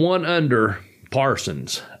under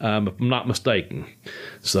Parsons, if I'm not mistaken.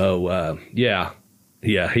 So he a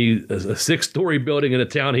 6-story building in the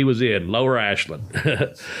town he was in, Lower Ashland.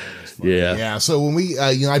 Yeah. So when we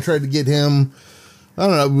I tried to get him, I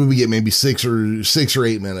don't know, we get maybe 6 or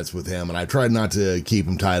 8 minutes with him, and I tried not to keep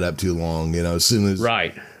him tied up too long, as soon as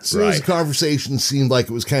the conversation seemed like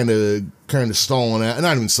it was kind of stalling out,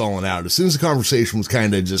 not even stalling out, as soon as the conversation was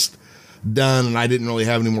kind of just done and I didn't really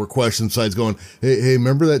have any more questions besides going, hey,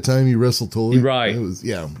 remember that time you wrestled Tully? Right. It was,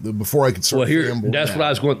 before I could start. Well, that's what I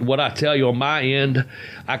was going, what I tell you on my end,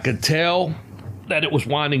 I could tell that it was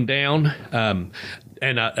winding down.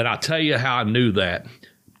 And I'll tell you how I knew that.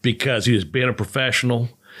 because he has been a professional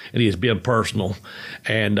and he has been personal.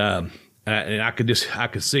 And I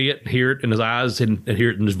could see it, hear it in his eyes, and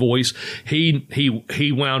hear it in his voice.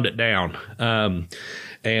 He wound it down.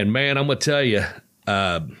 And man, I'm gonna tell you,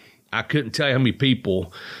 I couldn't tell you how many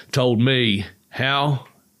people told me how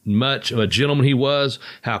much of a gentleman he was,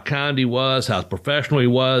 how kind he was, how professional he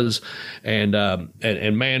was, and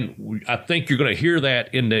man, I think you're going to hear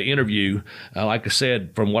that in the interview. Like I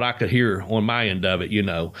said, from what I could hear on my end of it,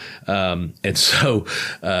 and so.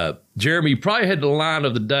 Jeremy, you probably had the line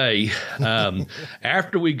of the day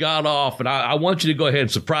after we got off, and I want you to go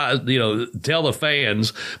ahead and tell the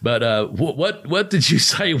fans. But what did you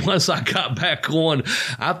say once I got back on?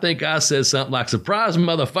 I think I said something like "surprise,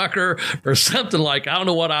 motherfucker" or something like, I don't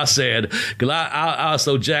know what I said because I was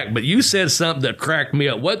so jacked. But you said something that cracked me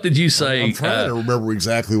up. What did you say? I'm trying to remember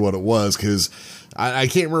exactly what it was because. I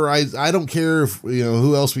can't remember. I don't care if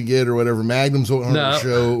who else we get or whatever. Magnum's on the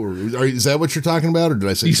show. Is that what you're talking about, or did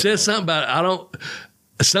I say? You said something about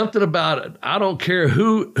it. I don't care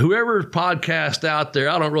whoever's podcast out there.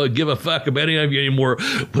 I don't really give a fuck about any of you anymore.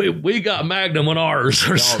 We got Magnum on ours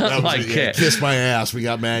or something like that. Kiss my ass. We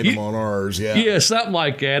got Magnum on ours. Yeah, something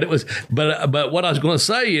like that. It was, but what I was going to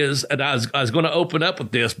say is, and I was going to open up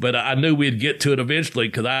with this, but I knew we'd get to it eventually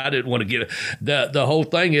because I didn't want to get it. The whole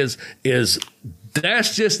thing is.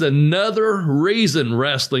 That's just another reason,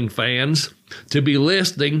 wrestling fans, to be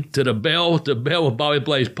listening to the Bell with Bobby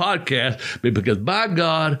Blaze podcast, because by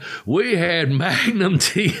God, we had Magnum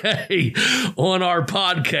TA on our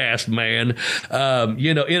podcast, man.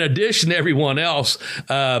 In addition to everyone else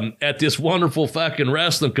at this wonderful fucking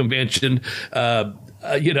wrestling convention,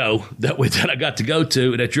 that I got to go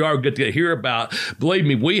to, that you are good to hear about. Believe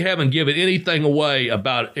me, we haven't given anything away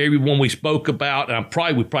about everyone we spoke about, and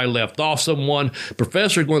we probably left off someone.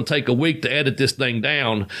 Professor's going to take a week to edit this thing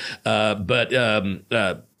down, but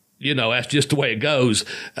that's just the way it goes.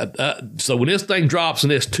 So when this thing drops on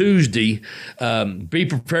this Tuesday, be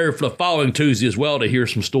prepared for the following Tuesday as well to hear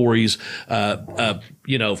some stories,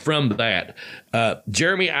 from that.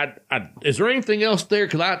 Jeremy, is there anything else there?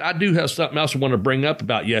 Because I do have something else I want to bring up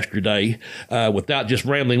about yesterday, without just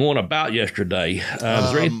rambling on about yesterday.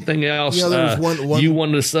 Is there anything else there was one, you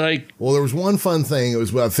wanted to say? Well, there was one fun thing.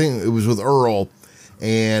 I think it was with Earl.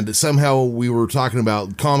 And somehow we were talking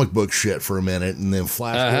about comic book shit for a minute, and then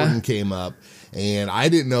Flash Gordon came up. And I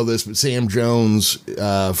didn't know this, but Sam Jones,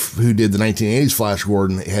 who did the 1980s Flash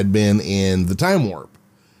Gordon, had been in the Time Warp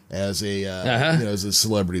as as a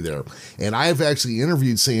celebrity there. And I've actually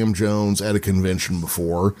interviewed Sam Jones at a convention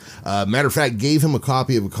before. Matter of fact, gave him a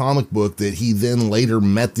copy of a comic book that he then later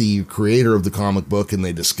met the creator of the comic book, and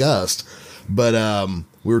they discussed. But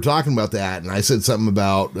we were talking about that, and I said something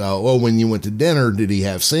about, when you went to dinner, did he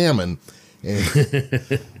have salmon? And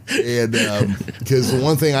because the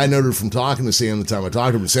one thing I noted from talking to Sam the time I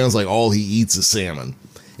talked to him, it sounds like all he eats is salmon.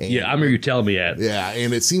 And, yeah, I remember you telling me that. Yeah,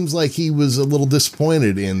 and it seems like he was a little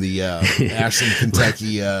disappointed in the Ashland,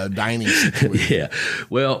 Kentucky dining situation. Yeah.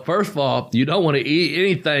 Well, first of all, you don't want to eat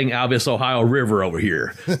anything out of this Ohio River over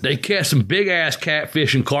here. They catch some big-ass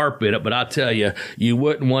catfish and carp in it, but I tell you, you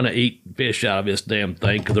wouldn't want to eat fish out of this damn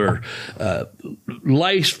thing because they're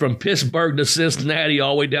laced from Pittsburgh to Cincinnati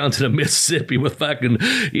all the way down to the Mississippi with fucking,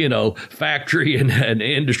 factory and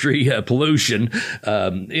industry pollution.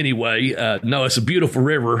 Anyway, no, it's a beautiful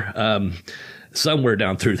river. Somewhere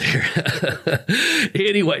down through there.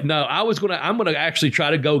 Anyway, no, I'm gonna actually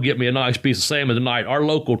try to go get me a nice piece of salmon tonight. Our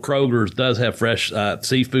local Kroger's does have fresh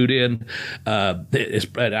seafood in.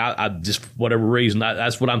 I just, whatever reason,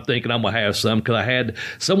 that's what I'm thinking. I'm gonna have some because I had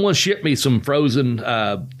someone ship me some frozen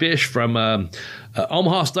fish from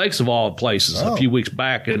Omaha Steaks of all places a few weeks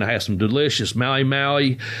back, and I had some delicious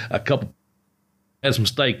Maui, a couple. Had some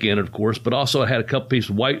steak in it, of course, but also I had a couple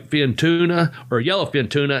pieces of whitefin tuna or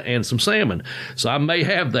yellowfin tuna and some salmon. So I may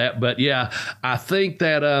have that, but yeah, I think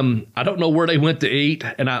that I don't know where they went to eat,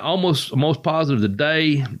 and I'm most positive the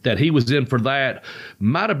day that he was in for that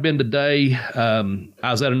might have been the day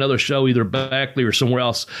I was at another show, either Beckley or somewhere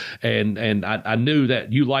else, and I knew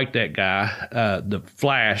that you liked that guy, the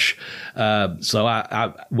Flash. So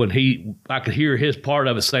I could hear his part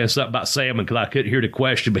of it saying something about salmon because I couldn't hear the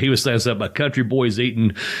question, but he was saying something about country boys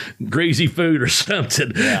eating greasy food or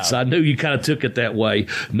something. Yeah. So I knew you kind of took it that way.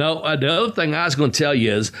 No, the other thing I was going to tell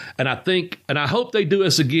you is, and I hope they do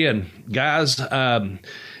this again, guys,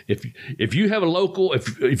 if you have a local,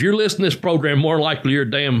 if you're listening to this program, more likely you're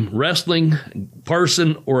a damn wrestling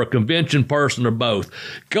person or a convention person or both.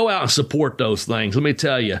 Go out and support those things. Let me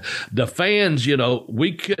tell you, the fans,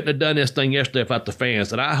 we couldn't have done this thing yesterday without the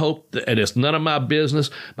fans. And I hope and it's none of my business,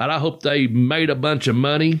 but I hope they made a bunch of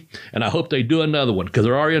money, and I hope they do another one, because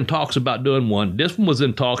they're already in talks about doing one. This one was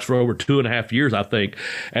in talks for over 2.5 years, I think,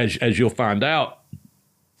 as you'll find out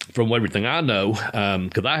from everything I know,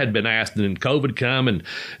 because I had been asked, and then COVID come, and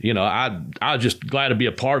I was just glad to be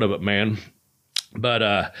a part of it, man.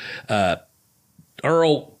 But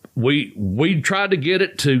Earl, we tried to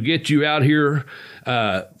get you out here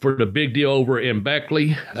for the big deal over in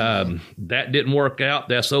Beckley. That didn't work out.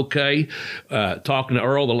 That's okay. Talking to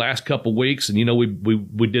Earl the last couple of weeks, and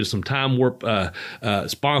we did some Time Warp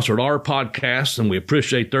sponsored our podcast, and we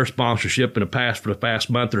appreciate their sponsorship for the past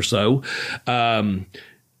month or so.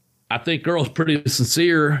 I think Earl's pretty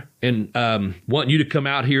sincere in wanting you to come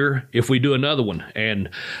out here if we do another one. And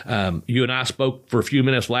you and I spoke for a few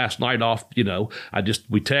minutes last night off. We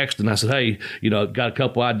texted, and I said, hey, got a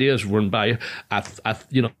couple ideas run by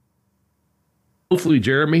you. Hopefully,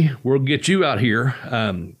 Jeremy, we'll get you out here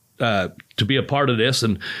to be a part of this,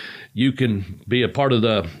 and you can be a part of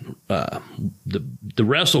the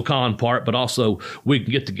WrestleCon part, but also we can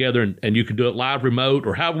get together and you can do it live, remote,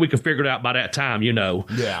 or however we can figure it out by that time,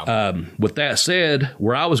 Yeah. With that said,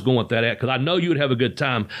 where I was going with that at, because I know you would have a good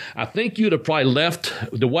time, I think you'd have probably left,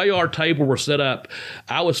 the way our table were set up,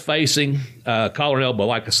 I was facing collar and elbow,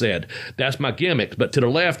 like I said. That's my gimmick. But to the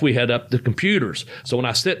left, we had up the computers. So when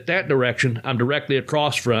I sit that direction, I'm directly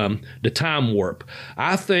across from the Time Warp.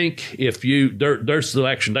 I think if their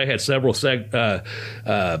selection, they had several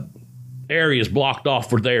areas blocked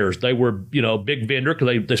off for theirs. They were, big vendor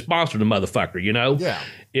because they sponsored the motherfucker, Yeah.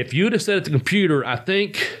 If you'd have said at the computer, I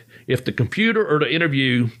think if the computer or the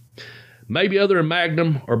interview, maybe other than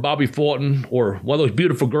Magnum or Bobby Fulton or one of those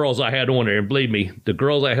beautiful girls I had on there, and believe me, the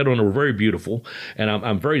girls I had on there were very beautiful, and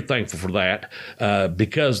I'm very thankful for that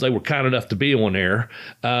because they were kind enough to be on there.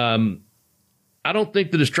 I don't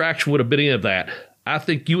think the distraction would have been any of that. I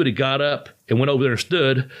think you would have got up and went over there and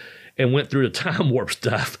stood and went through the Time Warp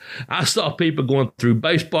stuff. I saw people going through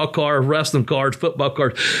baseball cards, wrestling cards, football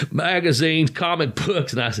cards, magazines, comic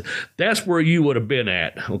books, and I said, that's where you would have been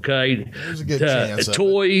at, okay? There's a good chance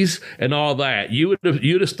toys and all that. You'd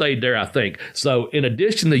have stayed there, I think. So in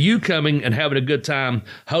addition to you coming and having a good time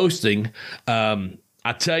hosting,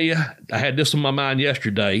 I tell you, I had this on my mind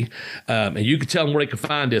yesterday, and you can tell them where they can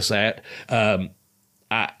find this at.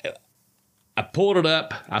 I pulled it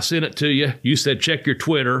up. I sent it to you. You said check your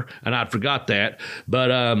Twitter, and I forgot that. But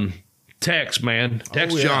Tex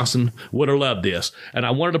Johnson would have loved this. And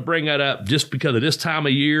I wanted to bring that up just because of this time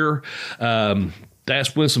of year.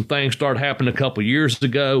 That's when some things started happening a couple years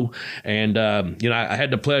ago. And, I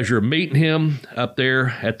had the pleasure of meeting him up there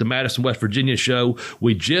at the Madison, West Virginia show.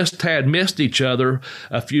 We just had missed each other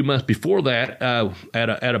a few months before that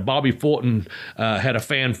at a Bobby Fulton had a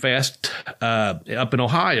fan fest up in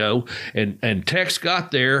Ohio. And Tex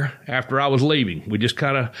got there after I was leaving. We just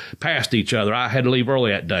kind of passed each other. I had to leave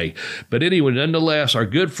early that day. But anyway, nonetheless, our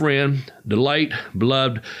good friend, the late,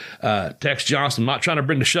 beloved Tex Johnson, I'm not trying to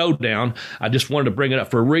bring the show down. I just wanted to bring it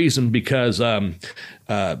up for a reason because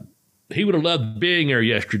he would have loved being there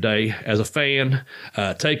yesterday as a fan,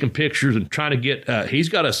 taking pictures and trying to get he's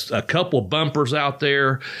got a couple bumpers out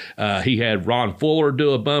there. He had Ron Fuller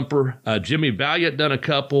do a bumper. Jimmy Valiant done a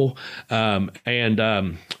couple. We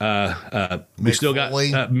still got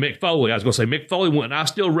Mick Foley. I was going to say Mick Foley went, and I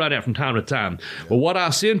still run that from time to time. Yeah. But what I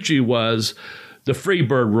sent you was the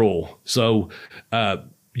Freebird rule. So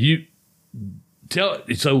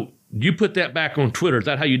you put that back on Twitter. Is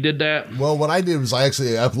that how you did that? Well, what I did was I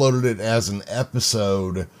actually uploaded it as an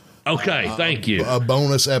episode. Okay, thank you. A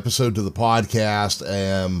bonus episode to the podcast.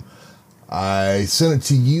 I sent it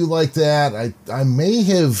to you like that. I may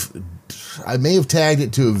have tagged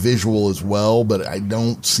it to a visual as well, but I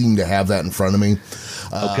don't seem to have that in front of me.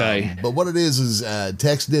 Okay. But what it is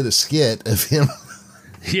Tex did a skit of him.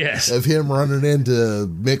 Yes. Of him running into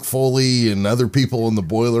Mick Foley and other people in the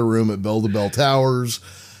boiler room at Bell to Bell Towers.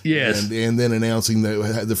 Yes. And then announcing the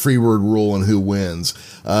Freebird rule and who wins.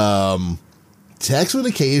 Tex would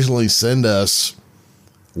occasionally send us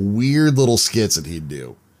weird little skits that he'd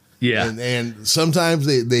do. Yeah. And sometimes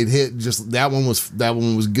they'd hit just that one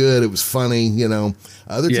was good. It was funny,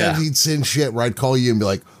 Other times he'd send shit where I'd call you and be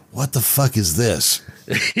like, what the fuck is this?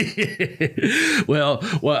 Well,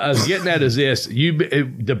 what I was getting at is this: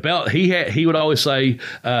 the belt. He would always say,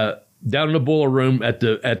 down in the boiler room at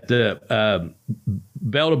the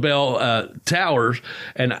Bell to Bell Towers,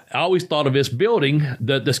 and I always thought of this building,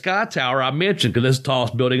 the Sky Tower I mentioned, because it's the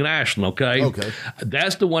tallest building in Ashland. Okay,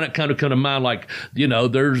 that's the one that kind of come to mind. Like,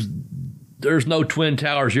 there's no twin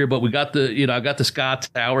towers here, but we got I got the Sky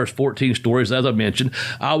Tower. It's 14 stories, as I mentioned.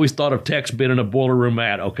 I always thought of Tex being in a boiler room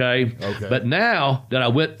okay. But now that I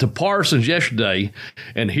went to Parsons yesterday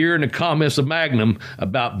and hearing the comments of Magnum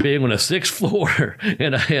about being on a 6th floor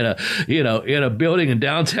in a building in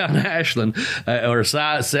downtown Ashland or a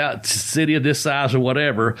city of this size or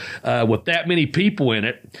whatever, with that many people in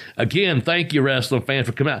it. Again, thank you, wrestling fans,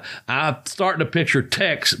 for coming out. I'm starting to picture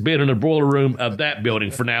Tex being in the boiler room of that building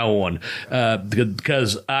from now on.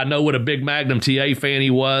 Because I know what a big Magnum TA fan he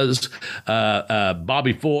was.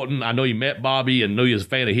 Bobby Fulton, I know you met Bobby and knew you was a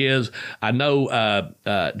fan of his. I know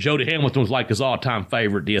Jody Hamilton was like his all-time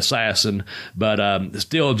favorite, the Assassin. But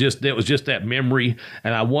still, it was just that memory.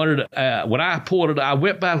 And I wanted, when I pulled it, I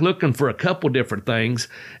went back looking for a couple different things,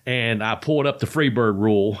 and I pulled up the Freebird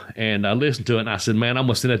rule, and I listened to it, and I said, man, I'm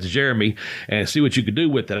going to send that to Jeremy and see what you could do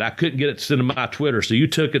with it. I couldn't get it to send to my Twitter, so you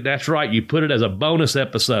took it. That's right. You put it as a bonus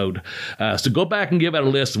episode. So go back and give it a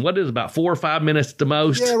listen. What is it, about 4 or 5 minutes at the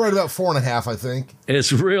most? Yeah, right about 4.5, I think.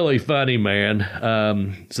 It's really funny,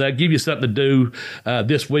 man. So that give you something to do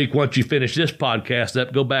this week once you finish this podcast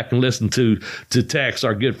up. Go back and listen to Tex,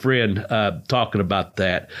 our good friend, talking about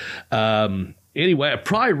that. Anyway, it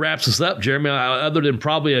probably wraps us up, Jeremy, other than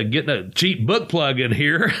probably getting a cheap book plug in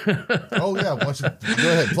here. Oh, yeah. Go ahead.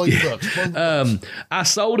 Plug your books. I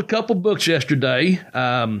sold a couple books yesterday.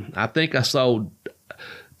 I think I sold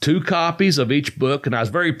 2 copies of each book, and I was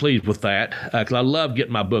very pleased with that because I love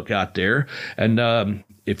getting my book out there. And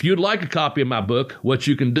if you'd like a copy of my book, what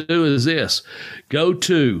you can do is this. Go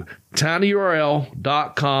to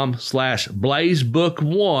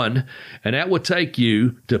tinyurl.com/blazebook1, and that will take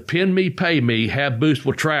you to Pin Me, Pay Me, Have Boost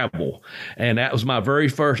Will Travel. And that was my very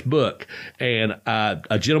first book. And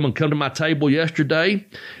a gentleman come to my table yesterday,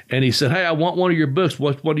 and he said, hey, I want one of your books.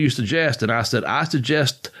 What do you suggest? And I said, I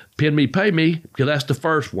suggest Pin Me, Pay Me, because that's the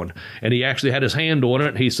first one. And he actually had his hand on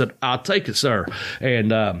it. He said, I'll take it, sir.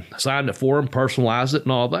 And signed it for him, personalized it,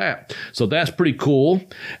 and all that. So that's pretty cool.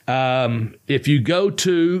 If you go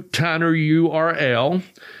to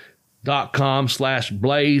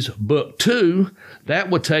tinyurl.com/blazebook2, that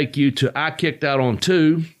will take you to I Kicked Out on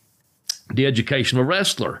 2, The Educational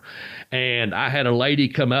Wrestler. And I had a lady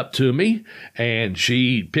come up to me, and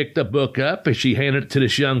she picked the book up, and she handed it to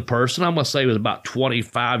this young person. I'm going to say he was about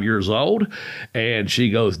 25 years old. And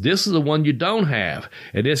she goes, this is the one you don't have.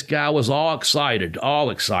 And this guy was all excited.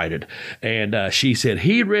 And she said,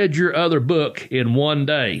 he read your other book in one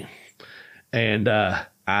day. And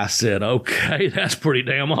I said, okay, that's pretty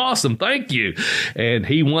damn awesome. Thank you. And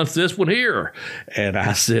he wants this one here. And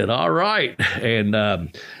I said, all right. And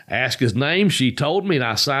asked his name. She told me, and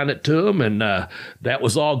I signed it to him. And that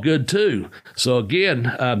was all good, too. So, again,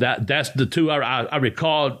 that's the 2 I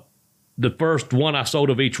recall. The first one I sold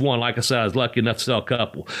of each one. Like I said, I was lucky enough to sell a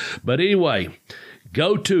couple. But anyway,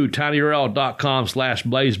 go to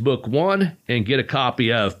tinyurl.com/blazebook1 and get a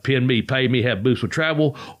copy of Pin Me, Pay Me, Have Boost with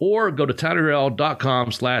Travel, or go to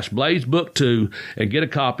tinyurl.com/blazebook2 and get a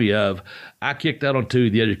copy of I Kicked Out on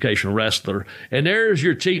 2, The Educational Wrestler. And there's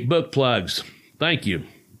your cheap book plugs. Thank you.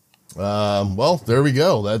 Well, there we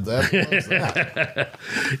go. That.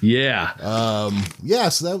 Yeah.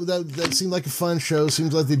 So that seemed like a fun show.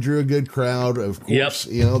 Seems like they drew a good crowd. Of course,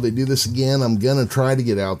 Yep. They do this again. I'm gonna try to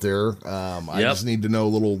get out there. I just need to know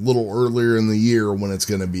a little earlier in the year when it's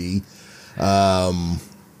gonna be. What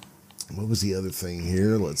was the other thing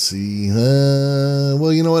here? Let's see.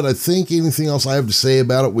 Well, you know what? I think anything else I have to say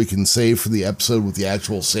about it, we can save for the episode with the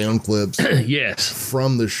actual sound clips. Yes.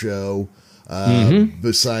 From the show.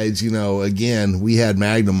 Besides, again, we had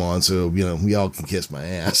Magnum on, so, we all can kiss my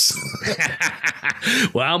ass.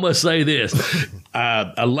 Well, I'm going to say this.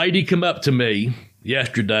 A lady come up to me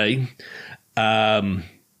yesterday, and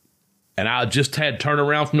I just had turned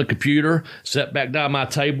around from the computer, sat back down at my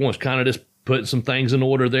table, and was kind of just putting some things in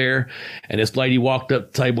order there. And this lady walked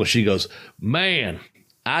up the table, and she goes, man,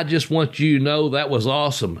 I just want you to know that was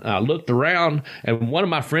awesome. And I looked around, and one of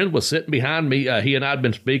my friends was sitting behind me. He and I had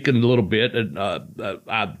been speaking a little bit, and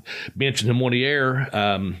I mentioned him on the air.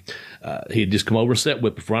 He had just come over and sat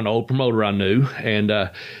with me for an old promoter I knew.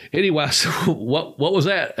 And anyway, I said, what was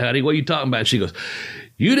that, honey? What are you talking about? And she goes,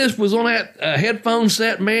 you just was on that headphone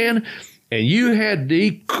set, man, and you had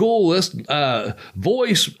the coolest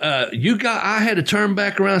voice. I had to turn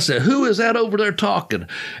back around and say, who is that over there talking?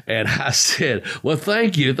 And I said, well,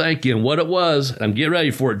 thank you. And what it was, I'm getting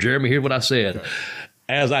ready for it, Jeremy. Here's what I said. Okay.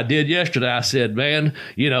 as I did yesterday, I said, man,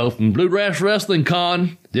 from Bluegrass Wrestling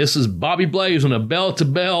Con, this is Bobby Blaze on a Bell to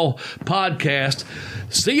Bell podcast.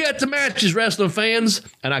 See you at the matches, wrestling fans.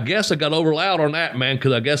 And I guess I got over loud on that, man,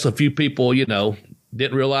 because I guess a few people,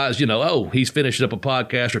 didn't realize, he's finishing up a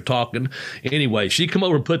podcast or talking. Anyway, she come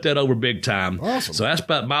over and put that over big time. Awesome. So that's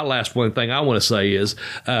about my last one thing I want to say is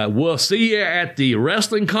we'll see you at the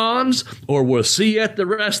wrestling cons or we'll see you at the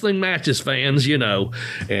wrestling matches, fans,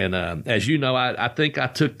 And as you know, I think I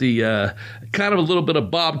took the kind of a little bit of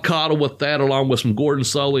Bob Caudle with that along with some Gordon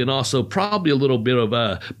Soley and also probably a little bit of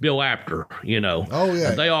Bill Apter, Oh,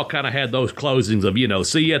 yeah. They all kind of had those closings of,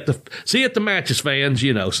 see you at the matches, fans,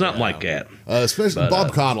 something like that. Especially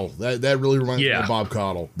Bob Caudle. That really reminds me of Bob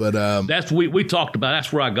Caudle. But that's we talked about.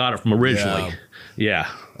 That's where I got it from originally. Yeah,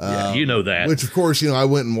 you know that. Which, of course, I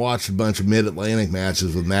went and watched a bunch of Mid-Atlantic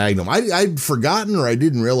matches with Magnum. I'd forgotten or I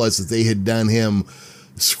didn't realize that they had done him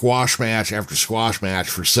squash match after squash match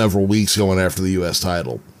for several weeks going after the U.S.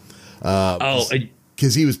 title.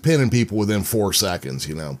 Because he was pinning people within 4 seconds,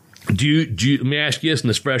 Do you, let me ask you this,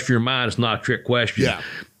 and this fresh in your mind, it's not a trick question. Yeah.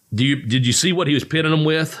 Did you see what he was pinning them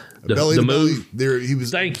with? Belly the to move? belly. He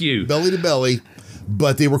was Thank you. Belly to belly,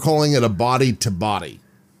 but they were calling it a body to body.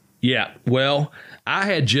 Yeah, well, I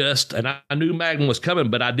had and I knew Magnum was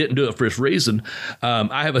coming, but I didn't do it for this reason.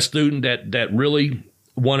 I have a student that really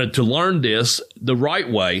wanted to learn this the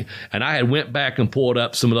right way, and I had went back and pulled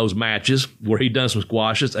up some of those matches where he'd done some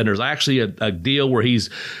squashes, and there's actually a deal where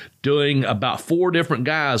he's doing about 4 different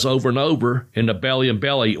guys over and over in the belly and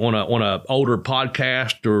belly on a older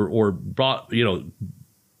podcast or brought,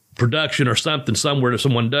 production or something somewhere that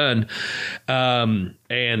someone done.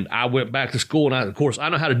 And I went back to school, and of course, I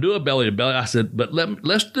know how to do a belly to belly. I said, but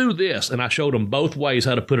let's do this. And I showed them both ways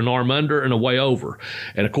how to put an arm under and a way over.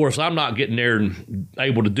 And of course, I'm not getting there and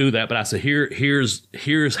able to do that, but I said,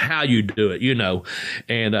 here's how you do it,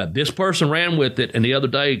 And this person ran with it, and the other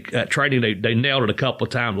day at training, they nailed it a couple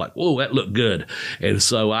of times, like, whoa, that looked good. And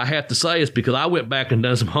so I have to say it's because I went back and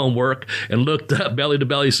done some homework and looked up belly to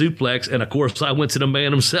belly suplex. And of course, I went to the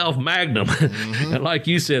man himself, Magnum. Mm-hmm. And like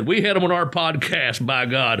you said, we had him on our podcast, by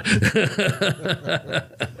God.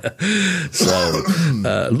 So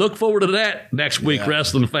look forward to that next week,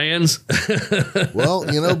 wrestling fans. Well,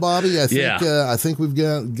 Bobby, I think we've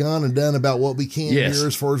gone and done about what we can here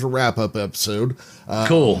as far as a wrap-up episode.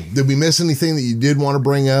 Cool. Did we miss anything that you did want to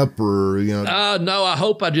bring up, or No, I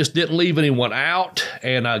hope I just didn't leave anyone out.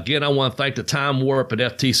 And again, I want to thank the Time Warp at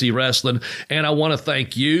FTC Wrestling, and I want to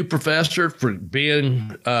thank you, Professor, for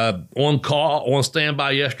being on call, on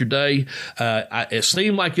standby yesterday. It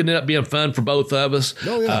seemed like it ended up being fun for both of us.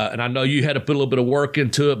 Oh, yeah. And I know you had to put a little bit of work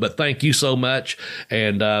into it, but thank you so much.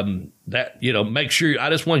 And that, make sure, I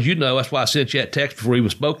just wanted you to know, that's why I sent you that text before we even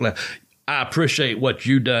spoke. I appreciate what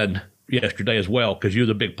you done yesterday as well, because you're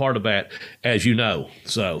the big part of that, as you know.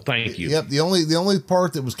 So thank you. Yep. The only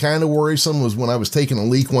part that was kind of worrisome was when I was taking a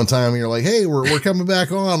leak one time and you're like, hey, we're coming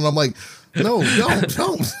back on. And I'm like, no,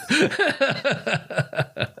 don't.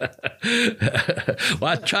 Well,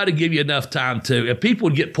 I try to give you enough time to. If people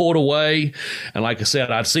would get pulled away, and like I said,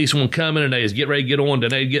 I'd see someone coming and they just get ready to get on, then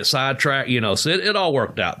they'd get sidetracked, so it all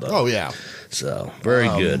worked out, though. Oh, yeah. So, very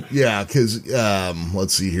good. Yeah, because,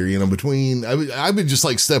 let's see here, I would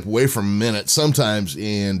just step away for a minute sometimes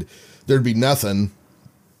and there'd be nothing.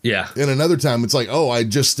 Yeah. And another time it's like, oh, I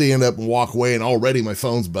just stand up and walk away and already my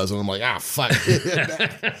phone's buzzing. I'm like, fuck.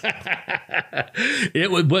 There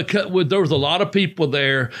was a lot of people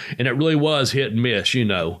there, and it really was hit and miss,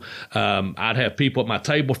 I'd have people at my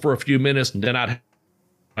table for a few minutes, and then I'd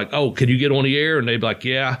like, oh, can you get on the air? And they'd be like,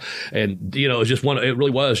 yeah. And, it was just it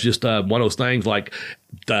really was just one of those things like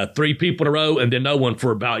 3 people in a row and then no one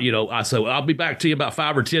for about, I said, well, I'll be back to you in about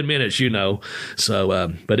 5 or 10 minutes,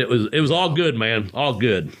 So, but it was all good, man. All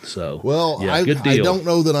good. So, well, yeah, good deal. I don't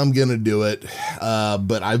know that I'm going to do it,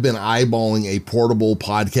 but I've been eyeballing a portable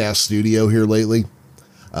podcast studio here lately.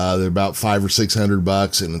 They're about $500 or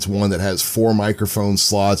 $600, and it's one that has 4 microphone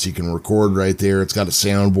slots. You can record right there. It's got a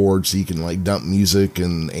soundboard, so you can dump music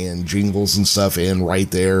and jingles and stuff in right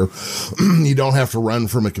there. You don't have to run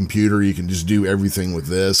from a computer. You can just do everything with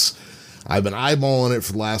this. I've been eyeballing it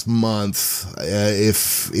for the last month.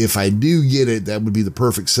 If I do get it, that would be the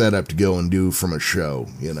perfect setup to go and do from a show,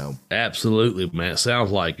 Absolutely, man.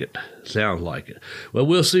 Sounds like it. Well,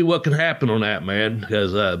 we'll see what can happen on that, man,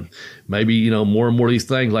 because maybe, you know, more and more of these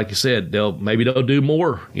things, like you said, they'll do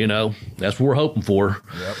more, you know, that's what we're hoping for.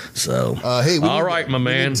 Yep. So, hey, all right, my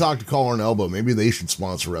man. We need to talk to Collar and Elbow. Maybe they should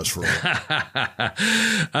sponsor us for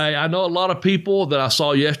I know a lot of people that I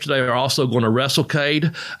saw yesterday are also going to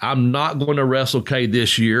WrestleCade. I'm not going to WrestleCade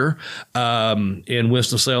this year in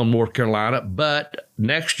Winston-Salem, North Carolina, but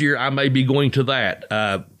next year I may be going to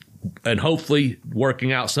that and hopefully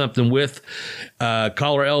working out something with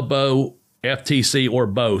Collar, Elbow, FTC, or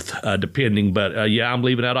both, depending. But yeah, I'm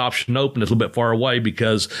leaving that option open. It's a little bit far away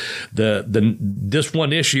because this one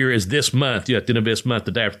this year is this month, at the end of this month,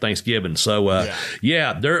 the day after Thanksgiving. So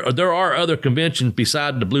yeah, there are other conventions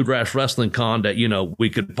beside the Bluegrass Wrestling Con that, you know, we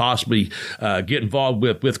could possibly get involved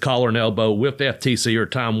with Collar and Elbow, with FTC or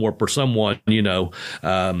Time Warp or someone, you know,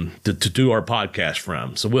 to do our podcast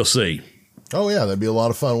from. So we'll see. Oh yeah, that'd be a lot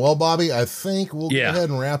of fun. Well, Bobby, I think we'll go ahead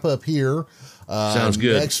and wrap up here. Sounds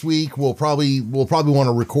good. Next week we'll probably want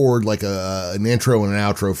to record like an intro and an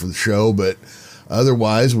outro for the show, but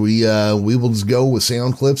otherwise we will just go with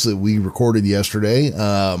sound clips that we recorded yesterday.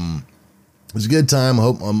 It was a good time.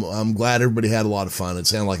 I'm glad everybody had a lot of fun. It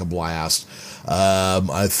sounded like a blast.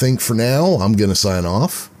 I think for now I'm going to sign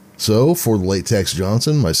off. So for the late Tex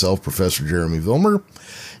Johnson, myself, Professor Jeremy Vilmer,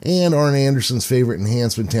 and Arn Anderson's favorite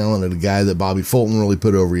enhancement talent, and a guy that Bobby Fulton really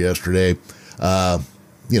put over yesterday,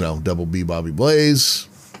 Double B Bobby Blaze.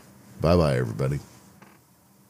 Bye-bye, everybody.